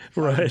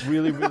 Right. I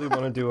really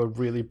want to do a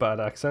really bad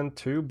accent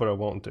too, but I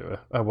won't do it.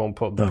 I won't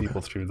put the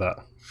people through that.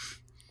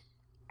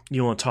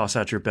 You won't toss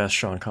out your best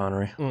Sean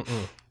Connery?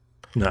 Mm-mm.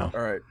 No.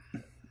 All right.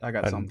 I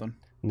got something.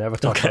 Never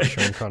talk about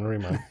Sean Connery,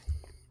 man.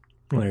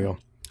 There you go.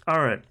 All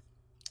right.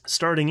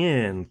 Starting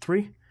in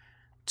 3,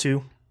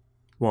 2,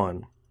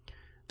 1.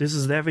 This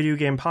is That Video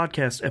Game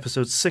Podcast,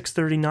 episode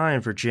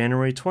 639 for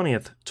January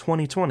 20th,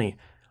 2020.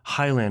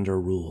 Highlander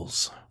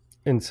rules.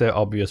 Insert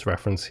obvious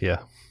reference here.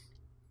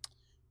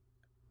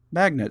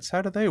 Magnets,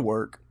 how do they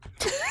work?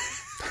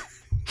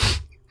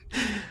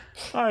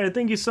 All right,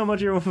 thank you so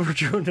much, everyone, for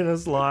joining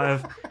us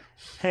live,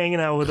 hanging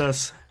out with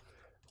us.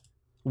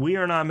 We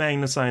are not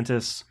magnet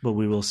scientists, but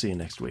we will see you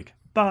next week.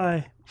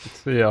 Bye.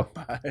 See ya.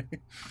 Bye.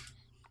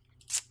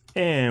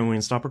 And we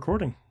can stop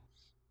recording.